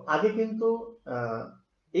দেখো আগে কিন্তু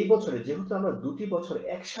এই বছরে যেহেতু আমরা দুটি বছর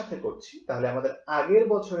একসাথে করছি, তাহলে আমাদের আগের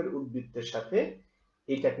বছরের উদ্বৃত্তের সাথে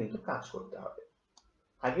এটা কিন্তু কাজ করতে হবে।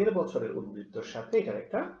 আগের বছরের উদ্বৃত্তের সাথে এটার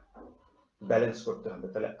একটা ব্যালেন্স করতে হবে।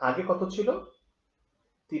 তাহলে আগে কত ছিল?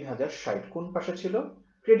 3060 কোন পাশে ছিল?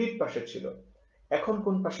 ক্রেডিট পাশে ছিল। এখন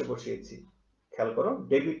কোন পাশে বসিয়েছি? খেয়াল করো,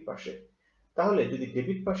 ডেবিট পাশে। তাহলে যদি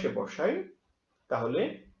ডেবিট পাশে বসাই তাহলে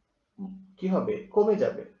কি হবে? কমে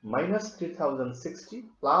যাবে, -3060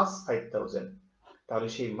 প্লাস 5000। তাহলে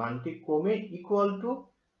সেই মানটি কমে ইকুয়াল টু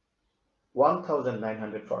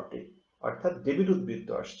 1940, অর্থাৎ ডেবিট উদ্বৃত্ত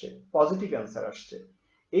আসছে, পজিটিভ অ্যান্সার আসছে।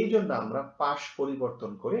 এই জন্য আমরা পাশ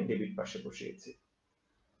পরিবর্তন করে ডেবিট পাশে বসিয়েছি।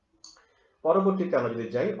 পরবর্তীতে আমরা যদি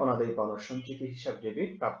যাই অনাদায়ী পাওনার সঞ্চিতি হিসাব ডেবিট,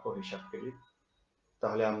 প্রাপ্য হিসাব ক্রেডিট,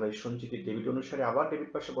 তাহলে আমরা এই সঞ্চিতি ডেবিট অনুসারে আবার ডেবিট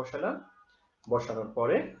পাশে বসালাম। বসানোর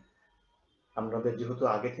পরে আমাদের যেহেতু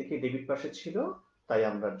আগে থেকে ডেবিট পাশে ছিল তাই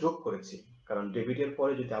আমরা যোগ করেছি, কারণ ডেবিটের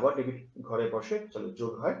পরে যদি আবার ডেবিট ঘরে বসে তাহলে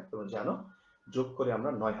যোগ হয়, তোমরা জানো। যোগ করে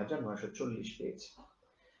আমরা 9940 পেয়েছি।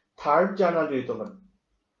 থার্ড জার্নাল যদি তোমরা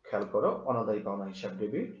খেয়াল করো, অনাদায়ী পাওনা হিসাব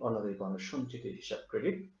ডেবিট, অনাদায়ী পাওনা সঞ্চিতি হিসাব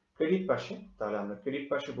ক্রেডিট, ক্রেডিট পাশে, তাহলে আমরা ক্রেডিট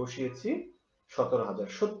পাশে বসিয়েছি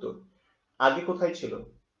 17070। আগে কোথায় ছিল?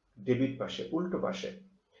 ডেবিট পাশে, উল্টো পাশে।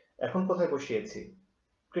 এখন কোথায় বসিয়েছি?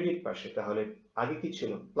 ক্রেডিট পাশে। তাহলে আগে কি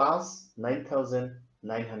ছিল? Plus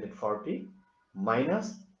 9940 minus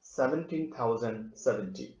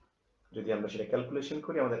 17070। যদি আমরা সেটা ক্যালকুলেশন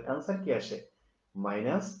করি আমাদের অ্যান্সার কি আসে?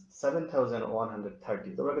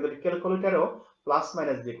 -7130। তোমরা কিন্তু ক্যালকুলেটরও প্লাস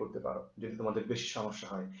মাইনাস দিয়ে করতে পারো যদি তোমাদের বেশি সমস্যা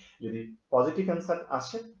হয়। যদি পজিটিভ অ্যান্সার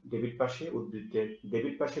আসে ডেবিট পাশে উদ্বৃত্তের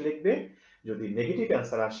ডেবিট পাশে লিখবে, যদি নেগেটিভ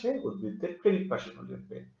অ্যান্সার আসে উদ্বৃত্তের ক্রেডিট পাশে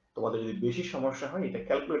লিখবে। তোমাদের যদি বেশি সমস্যা হয় এটা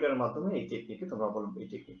ক্যালকুলেটরের মাধ্যমে এই টেকনিকটা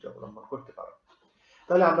অবলম্বন করতে পারো।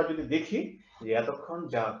 তাহলে আমরা যদি দেখি যে এতক্ষণ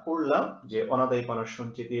যা করলাম, যে অনাদায়ী পাওনার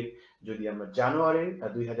সঞ্চিতির যদি আমরা জানুয়ারি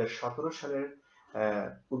 2017 সালের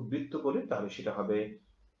উদ্বৃত্ত বলি তাহলে সেটা হবে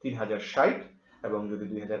 3060, এবং যদি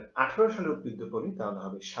 2018 সালের উদ্বৃত্ত বলি তাহলে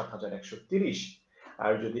হবে 7130।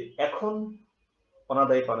 আর যদি এখন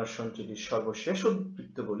অনাদায়ী পাওনার সঞ্চিতির সর্বশেষ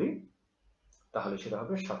উদ্বৃত্ত বলি তাহলে সেটা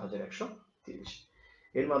হবে 7130।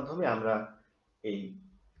 এর মাধ্যমে আমরা এই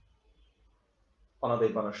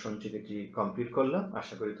অনাদায়ী পাওনার সঞ্চিতিটি কমপ্লিট করলাম।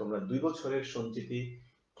 আশা করি তোমরা 2 বছরের সঞ্চিতি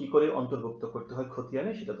কি করে অন্তর্ভুক্ত করতে হয়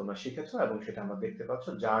খতিয়ানে সেটা তোমরা শিখেছো, এবং সেটা আমরা দেখতে পাচ্ছ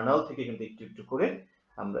জার্নাল থেকে কিন্তু একটু একটু করে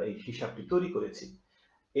আমরা এই হিসাবটি তৈরি করেছি।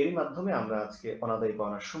 এর মাধ্যমে আমরা আজকে অনাদায়ী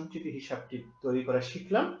পাওনার সঞ্চিতি হিসাবটি তৈরি করা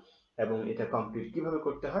শিখলাম, এবং এটা কমপ্লিট কিভাবে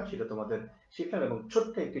করতে হয় সেটা তোমাদের শিখলাম, এবং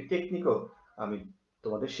ছোট্ট একটি টেকনিকও আমি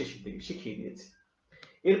তোমাদের শেষের দিকে শিখিয়ে দিয়েছি।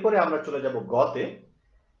 এরপরে আমরা চলে যাব গতে,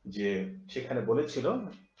 যে সেখানে বলেছিল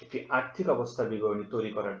একটি আর্থিক অবস্থা বিবরণী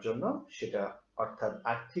তৈরি করার জন্য, সেটা অর্থাৎ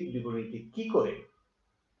আর্থিক বিবরণীটি কি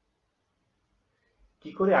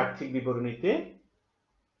করে আর্থিক বিবরণীতে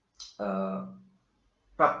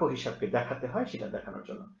প্রাপ্য হিসাবকে দেখাতে হয় সেটা দেখানোর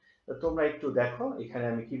জন্য। তো তোমরা একটু দেখো এখানে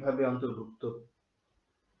আমি কিভাবে অন্তর্ভুক্ত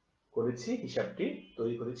করেছি, হিসাবটি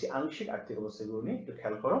তৈরি করেছি আংশিক আর্থিক অবস্থা বিবরণী, একটু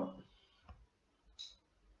খেয়াল করো।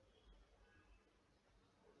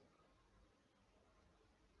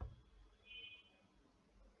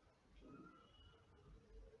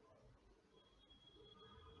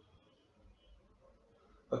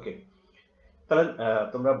 ওকে, তাহলে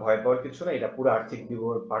তোমরা ভয় পাওয়ার কিছু না, এটা পুরো আর্থিক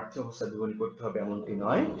অবস্থা বিবরণী করতে হবে এমনটি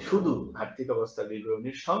নয়, শুধু আর্থিক অবস্থা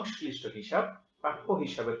বিবরণীর সংশ্লিষ্ট হিসাব প্রাপ্য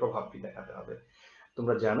হিসাবের প্রভাবটি দেখাতে হবে।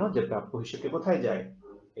 তোমরা জানো যে প্রাপ্য হিসাবটি কোথায় যায়?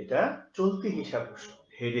 এটা চলতি হিসাব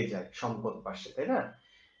হেরে যায় সম্পদ পাশে, তাই না?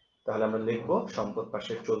 তাহলে আমরা লিখবো সম্পদ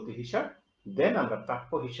পাশের চলতি হিসাব, দেন আমরা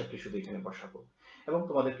প্রাপ্য হিসাবটি শুধু এখানে বসাবো। এবং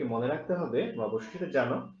তোমাদেরকে মনে রাখতে হবে, অবশ্যই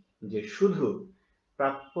জানো যে শুধু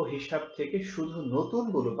প্রাপ্য হিসাব থেকে শুধু নতুন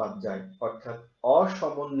গুলো বাদ যায়, অর্থাৎ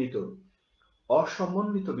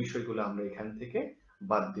অসমন্বিত বিষয়গুলো আমরা এখান থেকে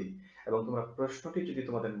বাদ দিই। এবং তোমরা প্রশ্নটি যদি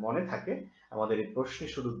তোমাদের মনে থাকে, আমাদের এই প্রশ্নে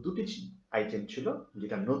শুধু দুটি আইটেম ছিল,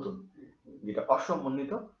 যেটা নতুন, যেটা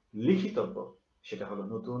অসমন্বিত লিখিতব্য, সেটা হলো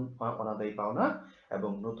নতুন অনাদায়ী পাওনা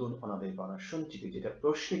এবং নতুন অনাদায়ী পাওনার সঞ্চিতি। যেটা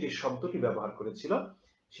প্রশ্নে যে শব্দটি ব্যবহার করেছিল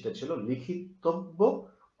সেটা ছিল লিখিতব্য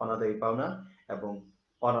অনাদায়ী পাওনা এবং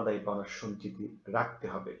অনাদায়ী পাওনার সঞ্চিতি রাখতে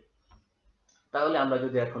হবে। তাহলে আমরা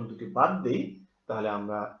যদি এখন দুটি বাদ দিই তাহলে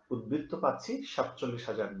আমরা উদ্বৃত্ত পাচ্ছি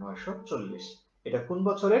 47,940। এটা কোন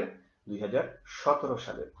বছরের? 2017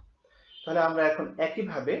 সালের। তাহলে আমরা এখন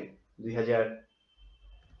একইভাবে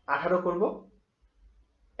 2018 করব,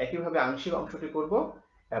 একইভাবে আংশিক অংশটি করব,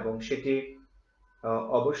 এবং সেটি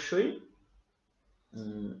অবশ্যই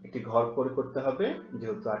একটি ঘর করে করতে হবে,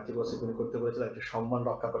 যেহেতু আর্থিক অবস্থা করতে বলেছিল একটা সম্মান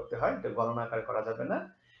রক্ষা করতে হয়, এটা গণনা আকারে করা যাবে না।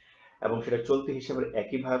 এবং সেটা চলতি হিসাবের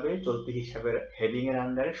একইভাবে চলতি হিসাবের হেডিং এর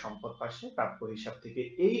আন্ডারে সম্পদ পাশে প্রাপ্য হিসাব থেকে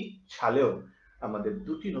এই সালেও আমাদের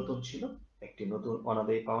দুটি নতুন ছিল, একটি নতুন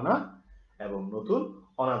অনাদায়ী পাওনা এবং নতুন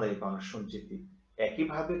অনাদায়ী পাওনা সঞ্চিতি।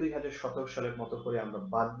 একইভাবে 2017 সালের মতো করে আমরা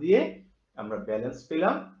বাদ দিয়ে আমরা ব্যালেন্স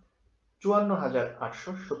পেলাম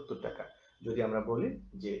 54,870 টাকা। যদি আমরা বলি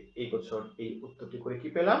যে এই বছর এই উত্তরটি করে কি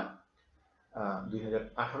পেলাম,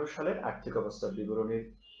 2018 সালের আর্থিক অবস্থার বিবরণীর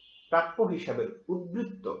প্রাপ্য হিসাবের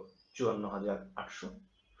উদ্বৃত্ত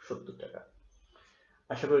 54,870 টাকা।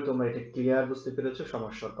 আশা করি তোমরা এটা ক্লিয়ার বুঝতে পেরেছো,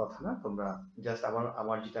 সমস্যার কথা না। তোমরা জাস্ট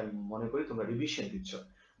আমার যেটা আমি মনে করি তোমরা রিভিশন দিচ্ছ,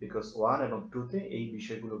 বিকজ 1 এবং 2 তে এই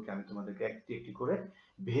বিষয়গুলোকে আমি তোমাদেরকে একটি একটি করে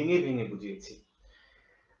ভেঙে ভেঙে বুঝিয়েছি।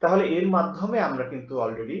 তাহলে এর মাধ্যমে আমরা কিন্তু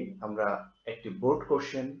অলরেডি আমরা একটি বোর্ড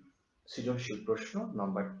কোশ্চেন সৃজনশীল প্রশ্ন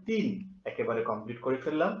নাম্বার 3 একেবারে কমপ্লিট করে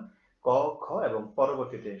ফেললাম, ক, খ এবং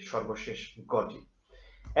পরবর্তীতে সর্বশেষ গটি।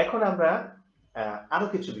 এখন আমরা আরো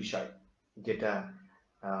কিছু বিষয়, যেটা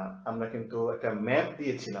আমরা কিন্তু একটা ম্যাপ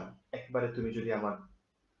দিয়েছিলাম, একবারে তুমি যদি আমার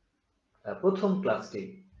প্রথম ক্লাসটি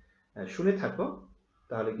শুনে থাকো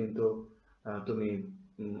তাহলে কিন্তু তুমি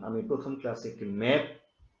আমি প্রথম ক্লাসে একটি ম্যাপ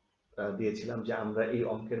দিয়েছিলাম যে আমরা এই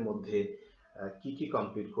অঙ্কের মধ্যে কি কি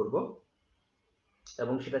কমপ্লিট করব,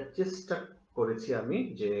 এবং সেটা চেষ্টা করেছি আমি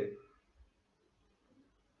যে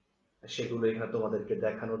সেগুলো এখানে তোমাদেরকে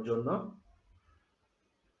দেখানোর জন্য।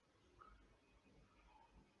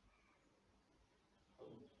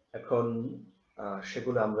 এখন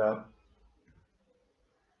সেগুলো আমরা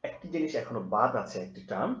একটি জিনিস এখনো বাদ আছে, একটি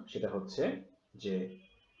টার্ম, সেটা হচ্ছে যে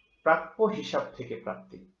প্রাপ্য হিসাব থেকে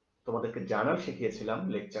প্রাপ্তি। তোমাদেরকে জানার শিখিয়েছিলাম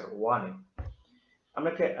লেকচার 1 এ। আমরা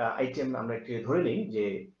একটা আইটেম আমরা একটি ধরে নিই যে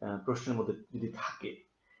প্রশ্নের মধ্যে যদি থাকে,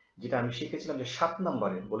 যেটা আমি শিখেছিলাম যে 7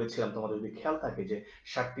 নম্বরে বলেছিলাম, তোমাদের যদি খেয়াল থাকে যে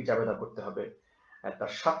 7টি জাবেদা করতে হবে,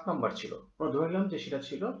 তার 7 নম্বর ছিল, আমরা ধরে নিলাম যে সেটা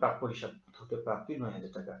ছিল প্রাপ্য হিসাব থেকে প্রাপ্তি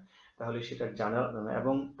 9,000 টাকা। তাহলে সেটা জানা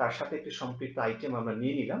এবং তার সাথে একটি সম্পৃক্ত আইটেম আমরা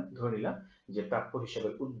নিয়ে নিলাম, ধরে নিলাম যে প্রাপ্য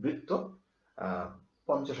হিসাবের উদ্বৃত্ত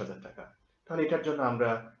 50,000 টাকা। তাহলে এটার জন্য আমরা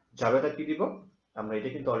জাবেদা কি দিব, আমরা এটা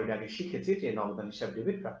কিন্তু অলরেডি আগে শিখেছি যে নগদান হিসাব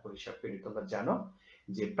ডেবিট, প্রাপ্য হিসাব ক্রেডিট। তোমরা জানো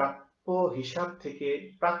যে প্রাপ্য হিসাব থেকে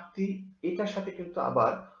প্রাপ্তি, এটার সাথে কিন্তু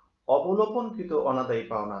আবার অবলোপনকৃত অনাদায়ী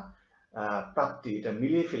পাওনা প্রাপ্তি, এটা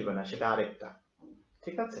মিলিয়ে ফেলবে না, সেটা আরেকটা।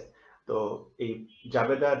 ঠিক আছে, তো এই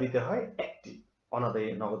জাবেদা দিতে হয় একটি, অনাদায়ী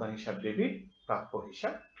নগদান হিসাব ডেবিট, প্রাপ্য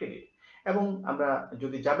হিসাব ক্রেডিট। এবং আমরা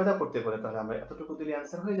যদি জাবেদা করতে বলে তাহলে আমরা এতটুকু দিলে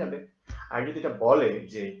অ্যান্সার হয়ে যাবে। আর যদি এটা বলে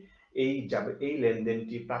যে এই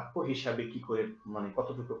লেনদেনটি প্রাপ্য হিসাবে কি করে, মানে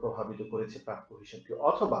কতটুকু প্রভাবিত করেছে প্রাপ্য হিসাবকে,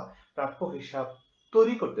 অথবা প্রাপ্য হিসাব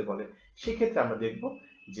তৈরি করতে বলে, সেক্ষেত্রে আমরা দেখব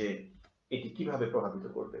যে এটি কিভাবে প্রভাবিত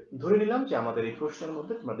করবে। ধরে নিলাম যে আমাদের এই প্রশ্নের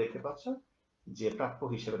মধ্যে তোমরা দেখতে পাচ্ছ যে প্রাপ্য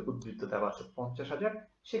হিসাবের উদ্বৃত্ত দেওয়া আছে 50,000,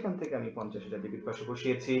 সেখান থেকে আমি 50,000 ডেবিট পাশে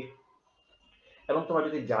বসিয়েছি। এবং তোমরা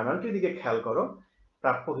যদি জার্নালটির দিকে খেয়াল করো,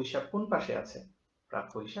 প্রাপ্য হিসাব কোন পাশে আছে,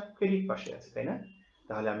 প্রাপ্য হিসাব ক্রেডিট পাশে আছে, তাই না?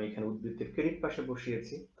 তাহলে আমি এখানে উদ্বৃত্তের ক্রেডিট পাশে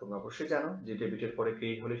বসিয়েছি। তোমরা অবশ্যই জানো যে ডেবিটের পরে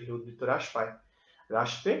ক্রেডিট হলে সেটা উদ্বৃত্ত হ্রাস পায়,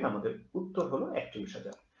 হ্রাস পেয়ে আমাদের উত্তর হলো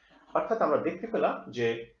 41,000। অর্থাৎ আমরা দেখতে পেলাম যে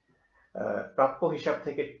প্রাপ্য হিসাব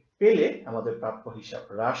থেকে পেলে আমাদের প্রাপ্য হিসাব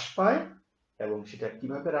হ্রাস পায়, এবং সেটা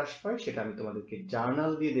কিভাবে হ্রাস পায় সেটা আমি তোমাদেরকে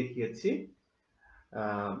জার্নাল দিয়ে দেখিয়েছি,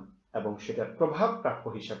 এবং সেটার প্রভাব প্রাপ্য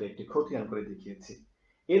হিসাবে একটি খতিয়ান করে দেখিয়েছি।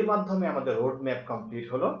 এর মাধ্যমে আমাদের রোড ম্যাপ কমপ্লিট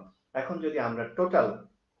হলো। এখন যদি আমরা টোটাল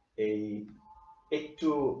এই একটু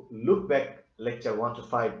লুক ব্যাক লেকচার 1 to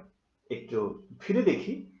 5 একটু ফিরে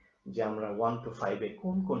দেখি যে আমরা 1 to 5 এ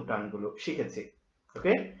কোন কোন টার্মগুলো শিখেছি।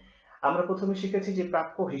 ওকে, আমরা প্রথমে শিখেছি যে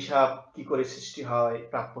প্রাপ্য হিসাব কি করে সৃষ্টি হয়,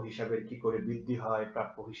 প্রাপ্য হিসাবের কি করে বৃদ্ধি হয়,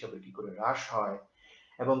 প্রাপ্য হিসাবের কি করে হ্রাস হয়,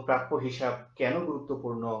 এবং প্রাপ্য হিসাব কেন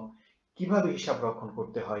গুরুত্বপূর্ণ, কিভাবে হিসাব রক্ষণ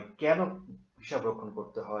করতে হয়, কেন হিসাব রক্ষণ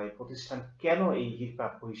করতে হয়, প্রতিষ্ঠান কেন এই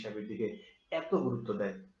প্রাপ্য হিসাবের দিকে এত গুরুত্ব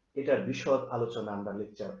দেয়, এটার বিশদ আলোচনা আমরা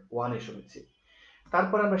লেকচার 1 এ শুনেছি।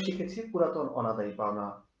 তারপর আমরা শিখেছি পুরাতন অনাদায়ী পাওনা,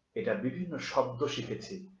 এটা বিভিন্ন শব্দ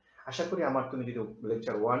শিখেছি। আশা করি তুমি যদি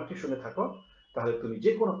লেকচার 1 টি শুনে থাকো তাহলে তুমি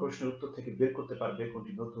যে কোনো প্রশ্নের উত্তর থেকে বের করতে পারবে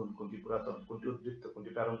কোনটি নতুন, কোনটি পুরাতন, কোনটি উদ্বৃত্ত,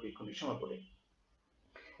 কোনটি প্রারম্ভিক, কোনটি সমাপনী,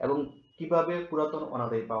 এবং কিভাবে পুরাতন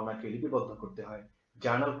অনাদায়ী পাওনাকে লিপিবদ্ধ করতে হয়,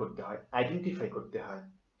 জার্নাল করতে হয়, আইডেন্টিফাই করতে হয়,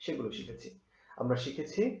 সেগুলো শিখেছি। আমরা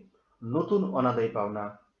শিখেছি নতুন অনাদায়ী পাওনা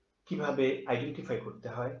কিভাবে আইডেন্টিফাই করতে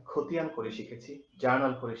হয়, খতিয়ান করে শিখেছি,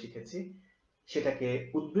 জার্নাল করে শিখেছি, সেটাকে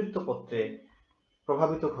উদ্বৃত্ত পত্রে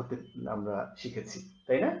প্রভাবিত হতে আমরা শিখেছি,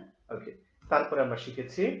 তাই না? ওকে, তারপরে আমরা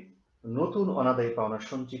শিখেছি নতুন অনাদায়ী পাওনা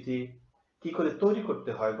সঞ্চিতি কি করে তৈরি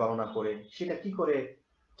করতে হয় গণনা করে, সেটা কি করে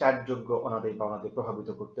চার্জযোগ্য অনাদায়ী পাওনাতে প্রভাবিত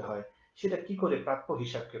করতে হয়, সেটা কি করে প্রাপ্য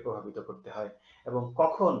হিসাবকে প্রভাবিত করতে হয়, এবং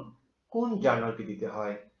কখন কোন জার্নালটি দিতে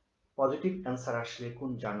হয়, পজিটিভ অ্যান্সার আসলে কোন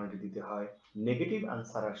জার্নালটি দিতে হয়, নেগেটিভ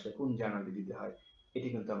অ্যান্সার আসলে কোন জার্নালটি দিতে হয়, এটি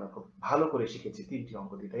কিন্তু আমরা খুব ভালো করে শিখেছি 3টি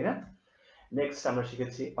অঙ্ক দিয়ে, তাই না? নেক্সট আমরা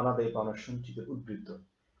শিখেছি অনাদায়ী পাওনা সঞ্চিতের উদ্বৃত্ত,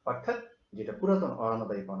 অর্থাৎ যেটা পুরাতন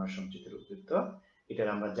অনাদায়ী পাওনা সঞ্চিতের উদ্বৃত্ত, এটার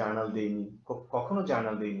আমরা জার্নাল দেইনি, কখনো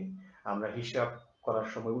জার্নাল দেইনি, আমরা হিসাব করার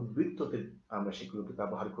সময় উদ্বৃত্ততে আমরা সেগুলোকে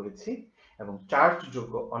ব্যবহার করেছি এবং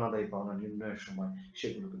চার্জযোগ্য অনাদায়ী পাওনা নির্ণয়ের সময়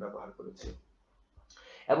সেগুলোকে ব্যবহার করেছি।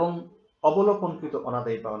 এবং অবলোপনকৃত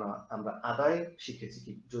অনাদায়ী পাওনা আমরা আদায় শিখেছি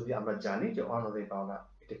কি, যদি আমরা জানি যে অনাদায়ী পাওনা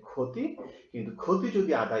এটা ক্ষতি, কিন্তু ক্ষতি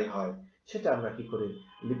যদি আদায় হয় সেটা আমরা কি করে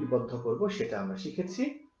লিপিবদ্ধ করব সেটা আমরা শিখেছি।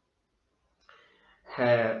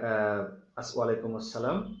 হ্যাঁ, ওয়ালাইকুম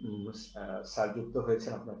আসসালাম, স্যার যুক্ত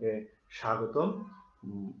হয়েছেন, আপনাকে স্বাগতম।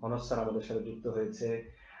 অনস স্যার আমাদের সাথে যুক্ত হয়েছে,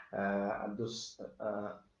 আব্দুস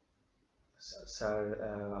স্যার,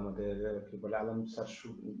 আমাদের কি বলে আলম স্যার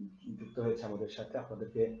যুক্ত হয়েছে আমাদের সাথে।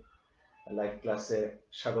 আপনাদেরকে লাইভ ক্লাসে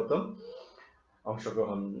স্বাগতম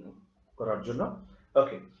অংশগ্রহণ করার জন্য।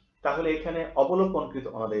 ওকে, তাহলে এখানে অবলোপনকৃত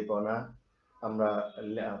অনাদায়ী পাওনা আমরা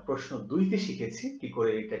প্রশ্ন 2তে শিখেছি কি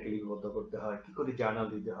করে এটাকে লিপিবদ্ধ করতে হয়, কি করে জার্নাল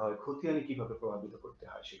দিতে হয়, খতিয়ানি কিভাবে প্রভাবিত করতে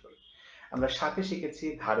হয় সেগুলো। আমরা 7-এ শিখেছি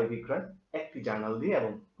ধারে বিক্রয়, একটি জার্নাল দিয়ে,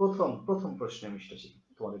 এবং প্রথম প্রশ্নে আমি সেটা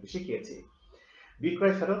তোমাদেরকে শিখিয়েছি।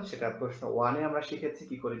 বিক্রয় ফেরত, সেটা প্রশ্ন 1-এ আমরা শিখেছি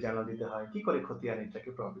কি করে জার্নাল দিতে হয়, কি করে খতিয়ানিটাকে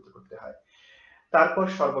প্রভাবিত করতে হয়। তারপর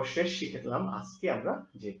সর্বশেষ শিখলাম আজকে আমরা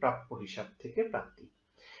যে প্রাপ্য হিসাব থেকে প্রাপ্তি,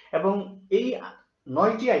 এবং এই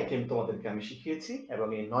 9টি আইটেম তোমাদেরকে আমি শিখিয়েছি, এবং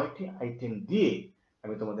এই 9টি আইটেম দিয়ে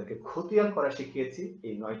আমি তোমাদেরকে খতিয়ান করা শিখিয়েছি।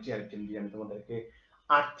 এই 9টি আইটেম দিয়ে আমি তোমাদেরকে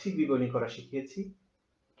আর্থিক বিবরণী করা শিখিয়েছি,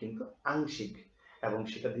 কিন্তু আংশিক, এবং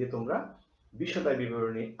সেটা দিয়ে তোমরা বিশদায়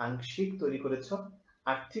বিবরণী আংশিক তৈরি করেছ,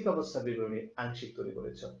 আর্থিক অবস্থা বিবরণী আংশিক তৈরি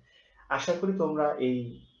করেছ। আশা করি তোমরা এই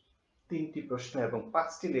 3টি প্রশ্ন এবং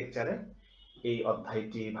 5টি লেকচারে এই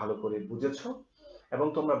অধ্যায়টি ভালো করে বুঝেছ, এবং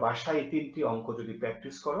তোমরা বাসায় এই 3টি অঙ্ক যদি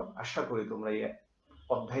প্র্যাকটিস করো, আশা করি তোমরা এই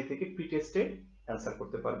অধ্যায় থেকে প্রি টেস্টে অ্যান্সার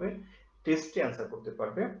করতে পারবে, টেস্টে অ্যান্সার করতে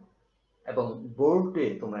পারবে, এবং বোর্ডে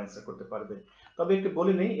তোমরা অ্যান্সার করতে পারবে। তবে একটু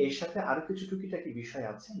বলে নেই, এর সাথে আরো কিছু টুকিটাকি বিষয়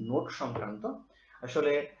আছে নোট সংক্রান্ত।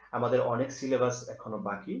 আসলে আমাদের অনেক সিলেবাস এখনো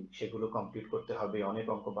বাকি, সেগুলো কমপ্লিট করতে হবে, অনেক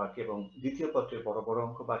অঙ্ক বাকি, এবং দ্বিতীয় পত্রের বড় বড়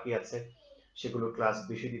অঙ্ক বাকি আছে, সেগুলো ক্লাস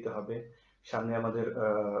বেশি দিতে হবে। সামনে আমাদের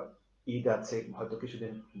ঈদ আছে, হয়তো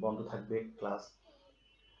কিছুদিন বন্ধ থাকবে ক্লাস,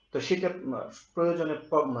 তো সেটা প্রয়োজনে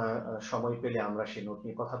সময় পেলে আমরা সেই নোট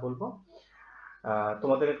নিয়ে কথা বলবো।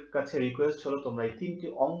 তোমাদের কাছে রিকোয়েস্ট হলো তোমরা এই 3টি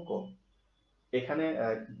অঙ্ক এখানে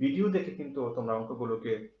ভিডিও দেখে কিন্তু তোমরা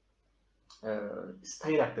অঙ্কগুলোকে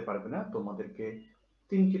স্থায়ী রাখতে পারবে না, তোমাদেরকে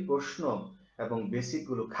 3টি প্রশ্ন এবং বেসিক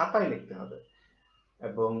গুলো খাতায় লিখতে হবে,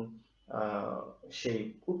 এবং সেই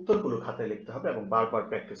উত্তরগুলো খাতায় লিখতে হবে, এবং বারবার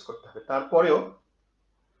প্র্যাকটিস করতে হবে। তারপরেও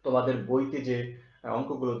তোমাদের বইতে যে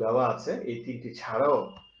অঙ্কগুলো দেওয়া আছে এই 3টি ছাড়াও,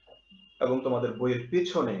 এবং তোমাদের বইয়ের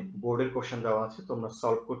পেছনে বোর্ডের কোশ্চেন দেওয়া আছে, তোমরা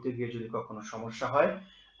সলভ করতে গিয়ে যদি কখনো সমস্যা হয়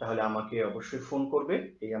তাহলে আমাকে অবশ্যই ফোন করবে।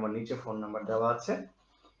 এই আমার নিচে ফোন নাম্বার দেওয়া আছে,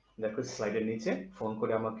 দেখো স্লাইডের নিচে, ফোন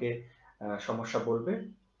করে আমাকে সমস্যা বলবে,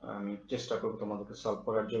 আমি চেষ্টা করব তোমাদেরকে সলভ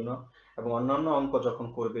করার জন্য। এবং অন্যান্য অঙ্ক যখন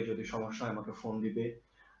করবে যদি সমস্যা হয় আমাকে ফোন দিবে,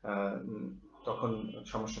 তখন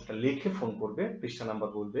সমস্যাটা লিখে ফোন করবে, পৃষ্ঠা নাম্বার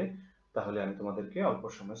বলবে, তাহলে আমি তোমাদেরকে অল্প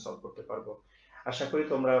সময় সলভ করতে পারবো। আশা করি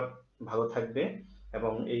তোমরা ভালো থাকবে,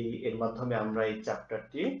 এবং এর মাধ্যমে আমরা এই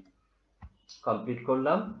চ্যাপ্টারটি কমপ্লিট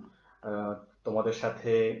করলাম। তোমাদের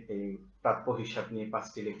সাথে এই প্রাপ্য হিসাব নিয়ে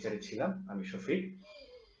 5টি লেকচারে ছিলাম আমি শফিক।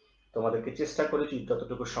 তোমাদেরকে চেষ্টা করেছি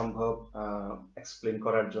যতটুকু সম্ভব এক্সপ্লেন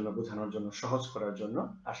করার জন্য, বোঝানোর জন্য, সহজ করার জন্য।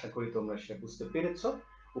 আশা করি তোমরা সেটা বুঝতে পেরেছো,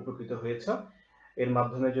 উপকৃত হয়েছো। এর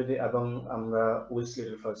মাধ্যমে যদি, এবং আমরা Wills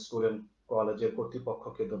little flower school and কলেজের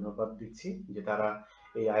কর্তৃপক্ষকে ধন্যবাদ দিচ্ছি যে তারা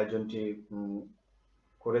এই আয়োজনটি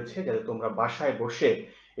করেছে, যাতে তোমরা বাসায় বসে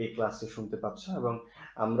এই ক্লাসটি শুনতে পাচ্ছ। এবং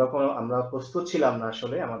আমরা প্রস্তুত ছিলাম না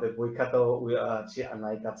আসলে, আমাদের বই খাতাও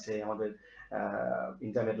নাই কাছে, আমাদের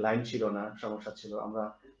ইন্টারনেট লাইন ছিল না, সমস্যা ছিল। আমরা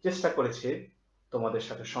চেষ্টা করেছি তোমাদের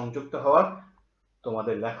সাথে সংযুক্ত হওয়ার,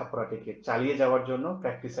 তোমাদের লেখাপড়াটিকে চালিয়ে যাওয়ার জন্য,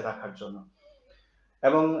 প্র্যাকটিসে রাখার জন্য।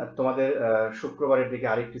 এবং তোমাদের শুক্রবারের দিকে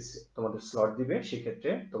আরেকটি তোমাদের স্লট দিবে,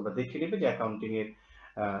 সেক্ষেত্রে তোমরা দেখে নিবে যে অ্যাকাউন্টিং এর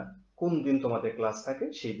কোন দিন তোমাদের ক্লাস থাকে,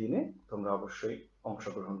 সেই দিনে তোমরা অবশ্যই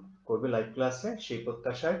অংশগ্রহণ করবে লাইভ ক্লাসে। সেই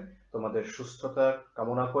প্রত্যাশায় তোমাদের সুস্থতা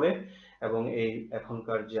কামনা করে, এবং এই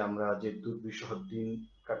এখনকার যে আমরা যে দুর্বিষহ দিন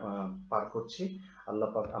পার করছি, আল্লাহ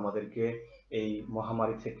পাক আমাদেরকে এই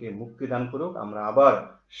মহামারী থেকে মুক্তি দান করুক, আমরা আবার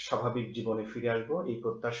স্বাভাবিক জীবনে ফিরে আসবো, এই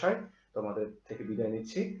প্রত্যাশায় তোমাদের থেকে বিদায়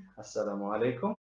নিচ্ছি। আসসালামু আলাইকুম।